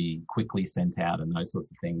and can be quickly sent out and those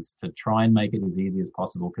sorts of things to try and make it as easy as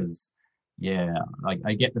possible. Because, yeah,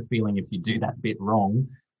 I get the feeling if you do that bit wrong,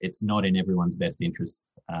 it's not in everyone's best interest.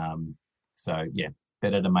 So, yeah,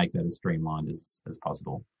 better to make that as streamlined as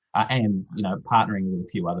possible. And, partnering with a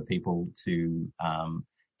few other people to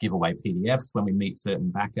give away PDFs when we meet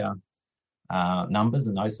certain backer numbers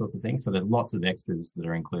and those sorts of things. So there's lots of extras that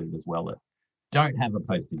are included as well that don't have a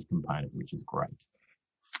postage component, which is great.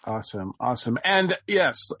 Awesome. And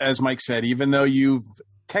yes, as Mike said, even though you've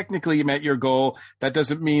technically met your goal, that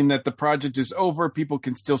doesn't mean that the project is over. People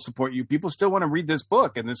can still support you. People still want to read this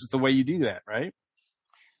book, and this is the way you do that, right?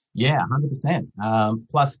 Yeah, 100%.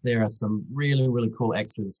 Plus, there are some really, really cool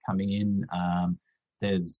extras coming in.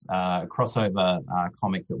 There's a crossover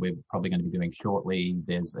comic that we're probably going to be doing shortly.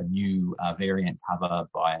 There's a new variant cover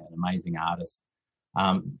by an amazing artist.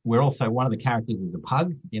 We're also, one of the characters is a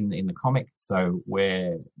pug in the comic, so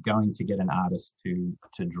we're going to get an artist to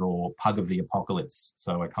draw Pug of the Apocalypse,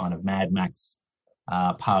 so a kind of Mad Max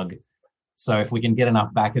pug. So if we can get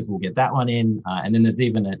enough backers, we'll get that one in. And then there's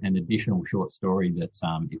even an additional short story that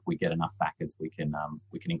if we get enough backers, we can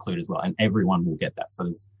include as well. And everyone will get that. So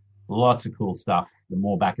there's lots of cool stuff. The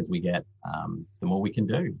more backers we get, the more we can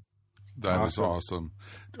do. That is awesome.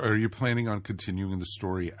 Are you planning on continuing the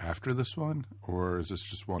story after this one, or is this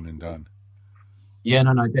just one and done? Yeah,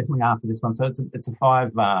 no, definitely after this one. So it's a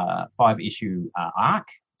five issue arc.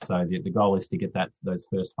 So the goal is to get those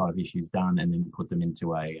first 5 issues done and then put them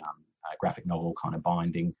into a graphic novel kind of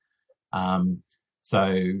binding.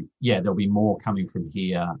 So yeah, there'll be more coming from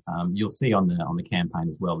here. You'll see on the campaign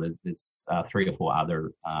as well. There's 3 or 4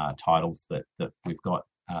 other titles that we've got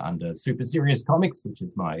under Super Serious Comics, which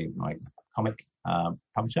is my comic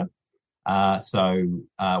publisher. So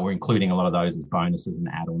we're including a lot of those as bonuses and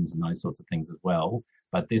add-ons and those sorts of things as well.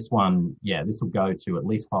 But this one, this will go to at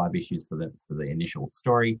least 5 issues for the initial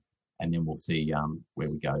story, and then we'll see where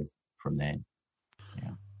we go from there.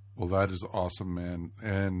 Yeah. Well, that is awesome, man.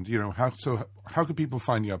 And how can people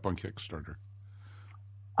find you up on Kickstarter?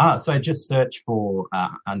 So just search for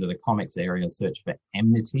under the comics area, search for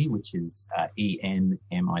Enmity, which is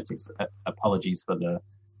ENMIT. Apologies for the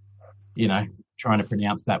trying to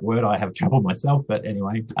pronounce that word. I have trouble myself, but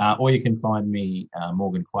anyway. Or you can find me,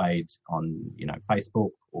 Morgan Quaid, on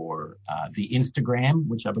Facebook or the Instagram,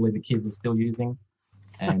 which I believe the kids are still using,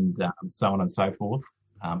 and so on and so forth.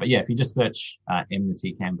 But yeah, if you just search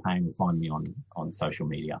Enmity Campaign, you'll find me on social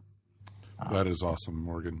media. That is awesome,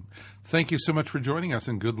 Morgan. Thank you so much for joining us,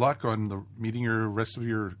 and good luck on meeting your rest of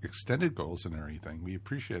your extended goals and everything. We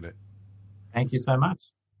appreciate it. Thank you so much.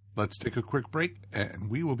 Let's take a quick break, and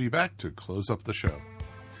we will be back to close up the show.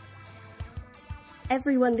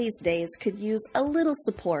 Everyone these days could use a little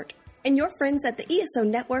support, and your friends at the ESO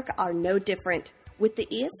Network are no different. With the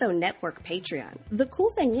ESO Network Patreon, the cool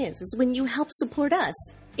thing is when you help support us,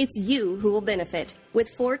 it's you who will benefit. With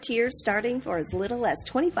 4 tiers starting for as little as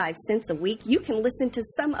 25 cents a week, you can listen to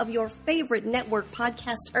some of your favorite network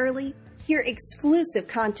podcasts early, hear exclusive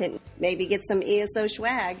content, maybe get some ESO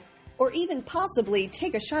swag, or even possibly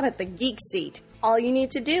take a shot at the geek seat. All you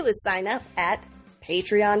need to do is sign up at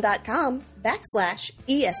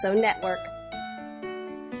patreon.com/ESO Network.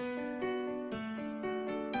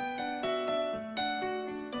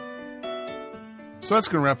 So that's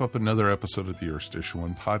going to wrap up another episode of the Earth Station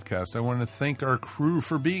 1 podcast. I want to thank our crew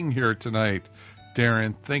for being here tonight.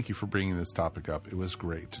 Darren, thank you for bringing this topic up. It was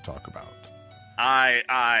great to talk about.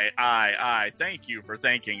 I thank you for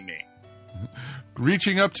thanking me.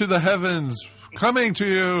 Reaching up to the heavens, coming to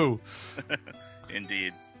you.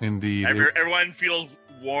 Indeed. Everyone feels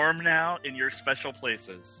warm now in your special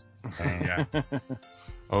places. Yeah.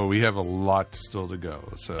 Oh, we have a lot still to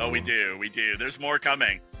go. So. Oh, we do. There's more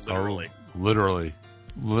coming. Literally. Literally.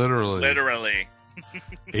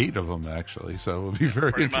 8 of them, actually. So it'll be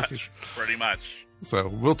very interesting. Pretty much. So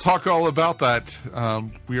we'll talk all about that.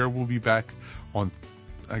 We'll be back on,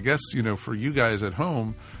 I guess, for you guys at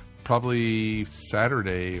home, probably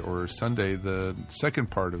Saturday or Sunday, the second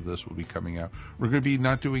part of this will be coming out. We're going to be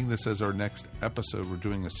not doing this as our next episode. We're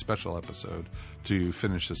doing a special episode to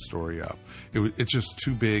finish this story up. It's just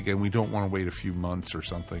too big, and we don't want to wait a few months or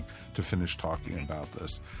something to finish talking about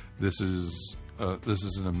this. This is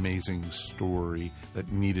an amazing story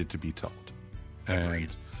that needed to be told.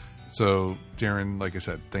 And so, Darren, like I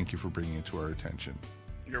said, thank you for bringing it to our attention.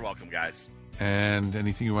 You're welcome, guys. And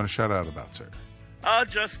anything you want to shout out about, sir?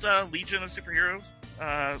 Just Legion of Superheroes,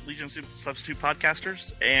 Legion of Substitute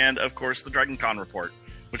Podcasters, and, of course, the Dragon Con Report,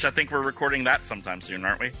 which I think we're recording that sometime soon,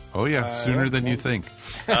 aren't we? Oh, yeah, sooner than you think.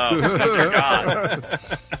 Oh, God.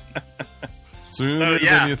 Sooner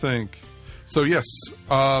than you think. So yes,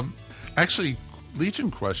 actually,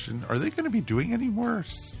 Legion question: are they going to be doing any more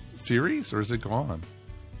series, or is it gone?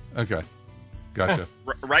 Okay, gotcha.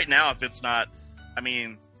 Right now, if it's not, I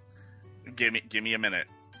mean, give me a minute.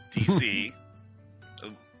 DC,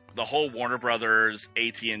 the whole Warner Brothers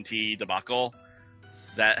AT&T debacle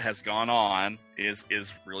that has gone on is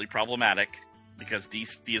really problematic because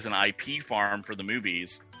DC is an IP farm for the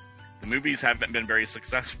movies. The movies haven't been very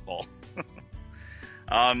successful.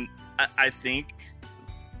 I think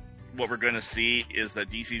what we're going to see is that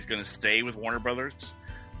DC is going to stay with Warner Brothers,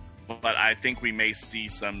 but I think we may see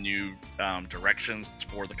some new directions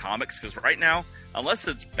for the comics because right now, unless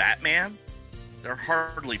it's Batman, they're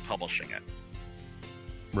hardly publishing it.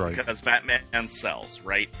 Right. Because Batman sells,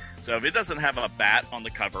 right? So if it doesn't have a bat on the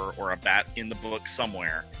cover or a bat in the book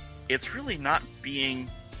somewhere, it's really not being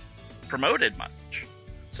promoted much.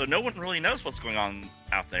 So no one really knows what's going on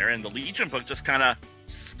out there. And the Legion book just kind of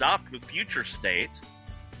stopped with Future State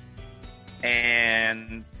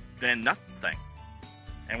and then nothing.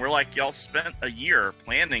 And we're like, y'all spent a year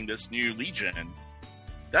planning this new Legion.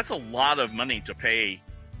 That's a lot of money to pay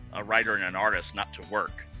a writer and an artist not to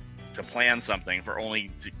work, to plan something for you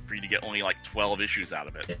to get only like 12 issues out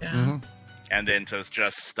of it. Yeah. Mm-hmm. And then to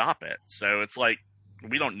just stop it. So it's like,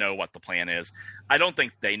 we don't know what the plan is. I don't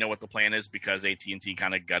think they know what the plan is because AT&T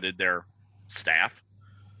kind of gutted their staff.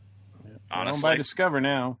 Honestly. Owned by Discover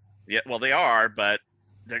now. Yeah, well, they are, but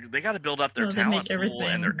they got to build up their talent pool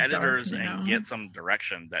and their editors dark, and get some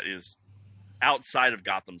direction that is outside of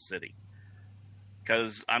Gotham City.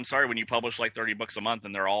 Because I'm sorry, when you publish like 30 books a month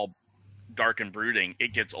and they're all dark and brooding,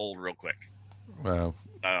 it gets old real quick. Well,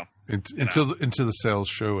 until the sales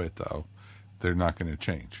show it, though, they're not going to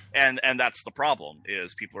change. And that's the problem,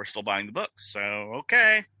 is people are still buying the books. So,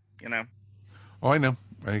 okay, Oh, I know.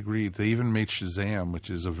 I agree. They even made Shazam,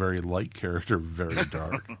 which is a very light character, very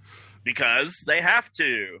dark. Because they have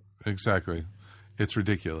to. Exactly. It's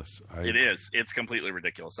ridiculous. It is. It's completely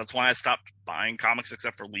ridiculous. That's why I stopped buying comics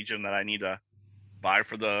except for Legion that I need to buy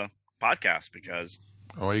for the podcast because...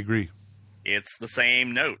 Oh, I agree. It's the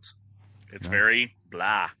same note. It's very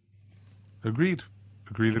blah. Agreed.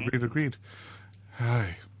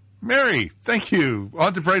 Hi. Mary, thank you.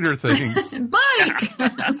 On to brighter things. Mike!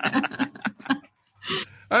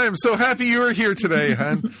 I am so happy you are here today,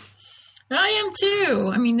 hon. I am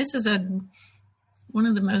too. I mean, this is one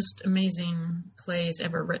of the most amazing plays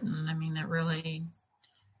ever written. I mean, that really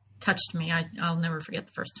touched me. I'll never forget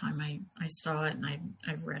the first time I saw it, and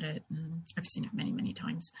I've read it, and I've seen it many, many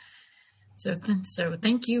times. So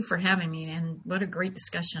thank you for having me, and what a great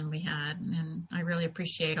discussion we had, and I really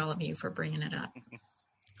appreciate all of you for bringing it up.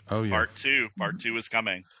 Oh, yeah. Part two is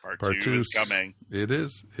coming. Part two is coming. It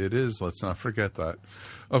is. Let's not forget that.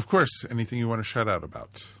 Of course, anything you want to shout out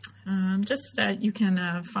about? Just that you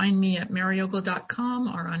can find me at mariogle.com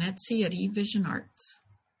or on Etsy at eVision Arts.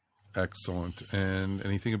 Excellent. And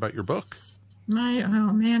anything about your book?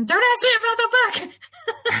 Oh man, don't ask me about the book.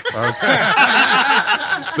 Okay.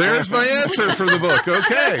 There's my answer for the book.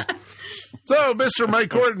 Okay. So, Mr. Mike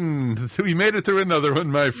Gordon, we made it through another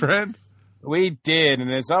one, my friend. We did,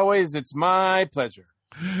 and as always, it's my pleasure.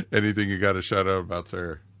 Anything you got to shout out about,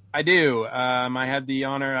 sir? I do. I had the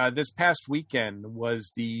honor. This past weekend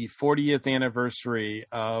was the 40th anniversary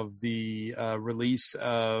of the release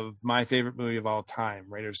of my favorite movie of all time,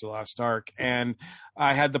 Raiders of the Lost Ark. And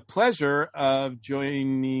I had the pleasure of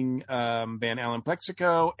joining Van Allen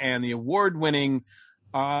Plexico and the award-winning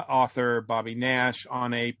author Bobby Nash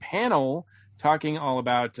on a panel talking all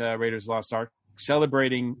about Raiders of the Lost Ark,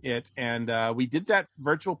 celebrating it. And we did that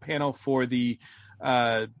virtual panel for the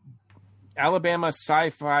Alabama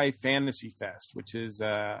Sci-Fi Fantasy Fest, which is,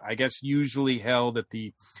 I guess, usually held at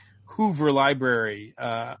the Hoover Library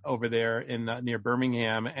over there in near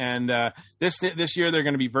Birmingham. And this year they're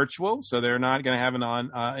going to be virtual, so they're not going to have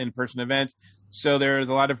an in-person event. So there's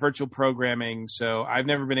a lot of virtual programming. So I've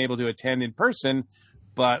never been able to attend in person,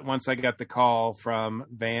 but once I got the call from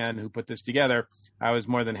Van, who put this together, I was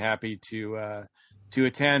more than happy to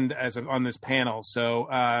attend on this panel. So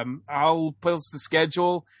I'll post the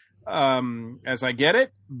schedule as I get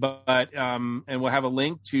it, but and we'll have a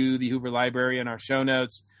link to the Hoover Library in our show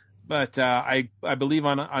notes. But I believe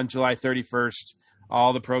on July 31st,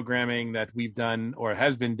 all the programming that we've done or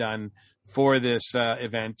has been done for this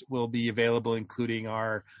event will be available, including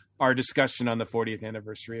our discussion on the 40th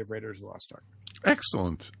anniversary of Raiders of the Lost Ark.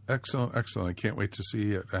 Excellent. I can't wait to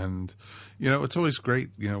see it. And, it's always great.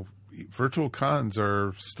 Virtual cons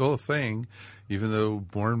are still a thing, even though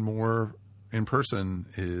more and more in person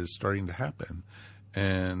is starting to happen.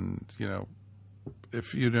 And,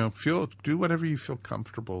 if do whatever you feel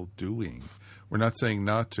comfortable doing. We're not saying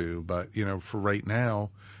not to, but for right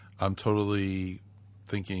now, I'm totally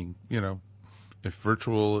thinking, if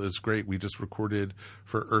virtual is great. We just recorded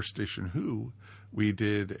for Earth Station Who. We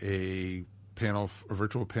did a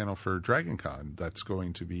virtual panel for Dragon Con that's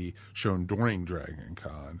going to be shown during Dragon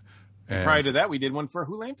Con. And prior to that, we did one for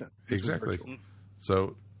Wholanta. Exactly.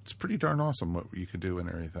 So it's pretty darn awesome what you could do and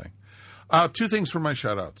everything. 2 things for my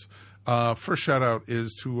shout-outs. First shout-out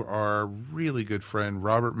is to our really good friend,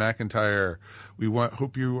 Robert McIntyre.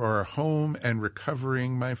 Hope you are home and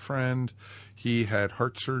recovering, my friend. He had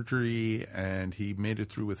heart surgery, and he made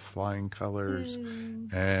it through with flying colors.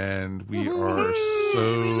 And we are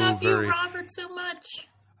so we love you, Robert, so much.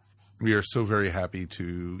 We are so very happy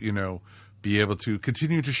to, be able to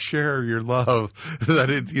continue to share your love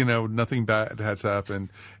that nothing bad has happened.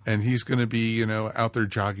 And he's going to be, out there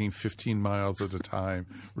jogging 15 miles at a time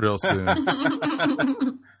real soon.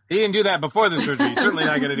 He didn't do that before the surgery. He's certainly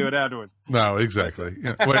not going to do it afterwards. No, exactly.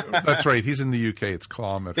 Well, that's right. He's in the UK. It's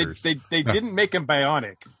kilometers. They didn't make him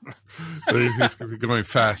bionic. He's going to be going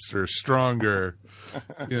faster, stronger.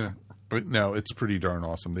 Yeah. But no, it's pretty darn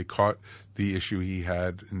awesome. They caught the issue he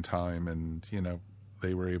had in time, and,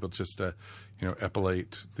 they were able just to,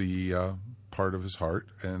 epilate the part of his heart,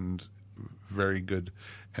 and very good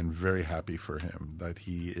and very happy for him that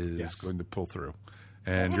he is going to pull through.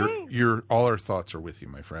 And all our thoughts are with you,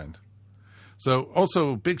 my friend. So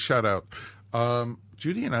also big shout out.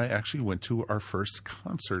 Judy and I actually went to our first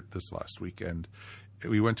concert this last weekend.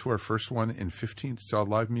 We went to our first one saw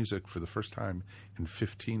live music for the first time in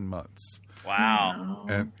 15 months. Wow.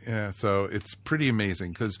 And yeah, so it's pretty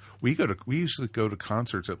amazing because we usually go to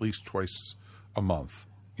concerts at least twice a month,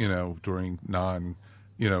 during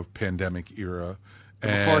pandemic era.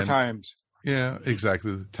 And 4 times. Yeah,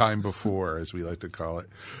 exactly. The time before, as we like to call it.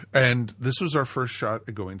 And this was our first shot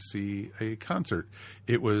at going to see a concert.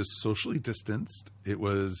 It was socially distanced. It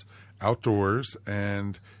was outdoors,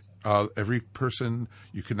 and every person,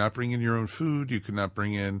 you could not bring in your own food. You could not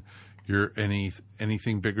bring in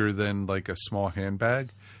anything bigger than like a small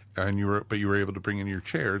handbag, but you were able to bring in your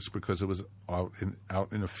chairs because it was out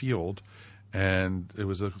in a field, and it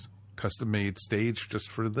was a custom-made stage just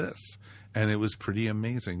for this. And it was pretty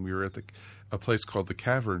amazing. We were at a place called the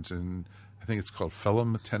Caverns in, I think it's called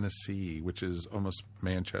Phelim, Tennessee, which is almost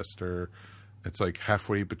Manchester. It's like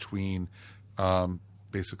halfway between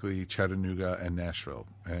basically Chattanooga and Nashville.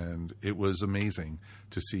 And it was amazing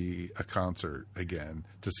to see a concert again,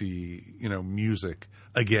 to see, music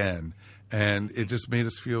again. And it just made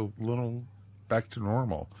us feel a little back to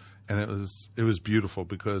normal. And it was beautiful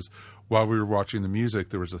because while we were watching the music,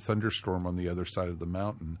 there was a thunderstorm on the other side of the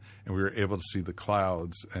mountain, and we were able to see the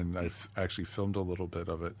clouds. And I actually filmed a little bit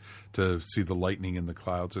of it to see the lightning in the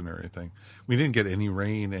clouds and everything. We didn't get any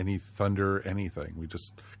rain, any thunder, anything. We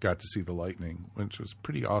just got to see the lightning, which was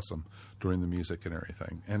pretty awesome during the music and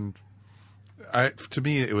everything. And to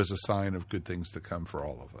me, it was a sign of good things to come for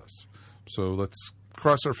all of us. So let's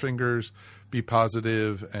cross our fingers, be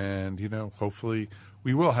positive, and, hopefully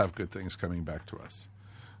we will have good things coming back to us.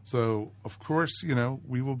 So, of course,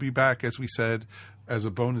 we will be back, as we said, as a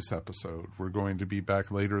bonus episode. We're going to be back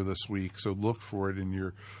later this week, so look for it in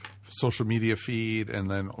your social media feed, and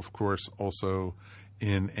then, of course, also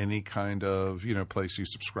in any kind of, place you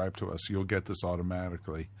subscribe to us. You'll get this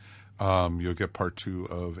automatically. You'll get part 2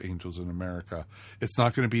 of Angels in America. It's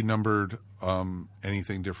not going to be numbered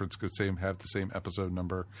anything different. It's going to have the same episode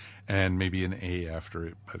number and maybe an A after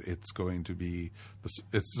it, but it's going to be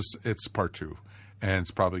it's part 2, and it's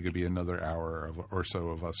probably going to be another hour or so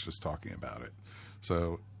of us just talking about it.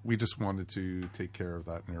 So we just wanted to take care of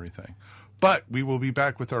that and everything. But we will be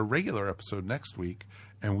back with our regular episode next week,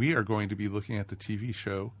 and we are going to be looking at the TV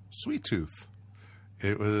show Sweet Tooth.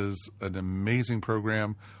 It was an amazing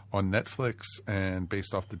program on Netflix and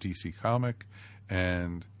based off the DC comic,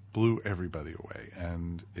 and blew everybody away.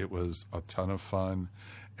 And it was a ton of fun,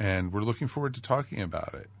 and we're looking forward to talking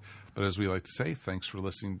about it. But as we like to say, thanks for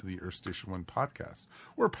listening to the Earth Station 1 podcast.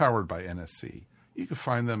 We're powered by NSC. You can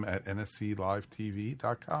find them at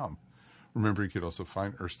nsclivetv.com. Remember, you could also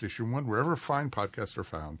find Earth Station 1 wherever fine podcasts are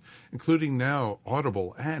found, including now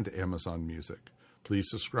Audible and Amazon Music. Please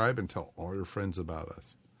subscribe and tell all your friends about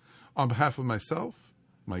us. On behalf of myself,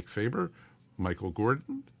 Mike Faber, Michael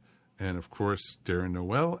Gordon, and of course, Darren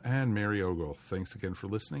Noel and Mary Ogle, thanks again for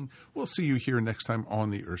listening. We'll see you here next time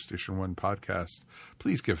on the Earth Station 1 podcast.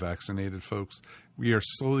 Please get vaccinated, folks. We are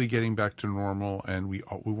slowly getting back to normal, and we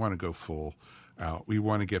want to go full out. We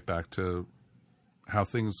want to get back to how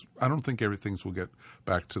things, I don't think everything will get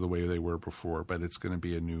back to the way they were before, but it's going to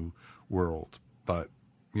be a new world. But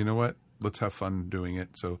you know what? Let's have fun doing it.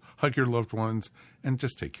 So hug your loved ones and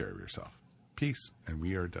just take care of yourself. Peace, and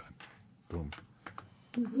we are done. Boom.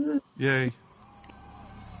 Yay.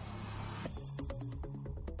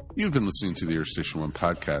 You've been listening to the Earth Station One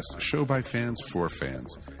podcast, a show by fans for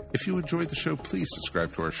fans. If you enjoyed the show, please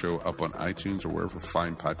subscribe to our show up on iTunes or wherever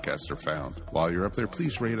fine podcasts are found. While you're up there,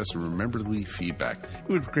 please rate us and remember to leave feedback. It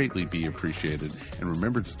would greatly be appreciated. And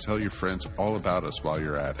remember to tell your friends all about us while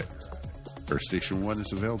you're at it. Earth Station One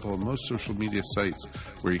is available on most social media sites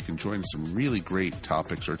where you can join some really great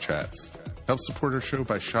topics or chats. Help support our show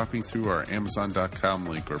by shopping through our Amazon.com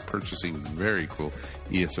link or purchasing very cool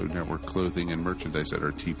ESO Network clothing and merchandise at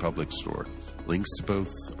our TeePublic store. Links to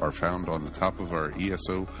both are found on the top of our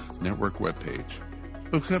ESO Network webpage.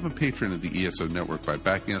 Become a patron of the ESO Network by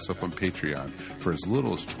backing us up on Patreon for as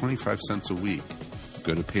little as 25 cents a week.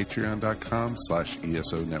 Go to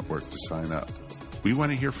patreon.com/ESO Network to sign up. We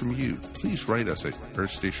want to hear from you. Please write us at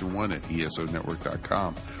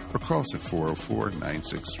earthstation1@esonetwork.com or call us at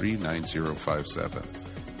 404-963-9057.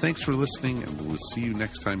 Thanks for listening, and we'll see you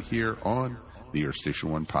next time here on the Earth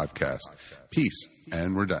Station One podcast. Peace,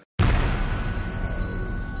 and we're done.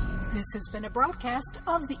 This has been a broadcast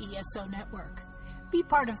of the ESO Network. Be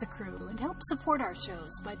part of the crew and help support our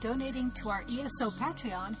shows by donating to our ESO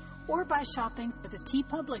Patreon or by shopping at the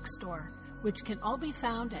TeePublic store, which can all be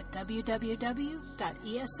found at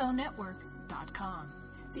www.esonetwork.com.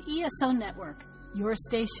 The ESO Network, your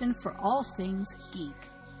station for all things geek.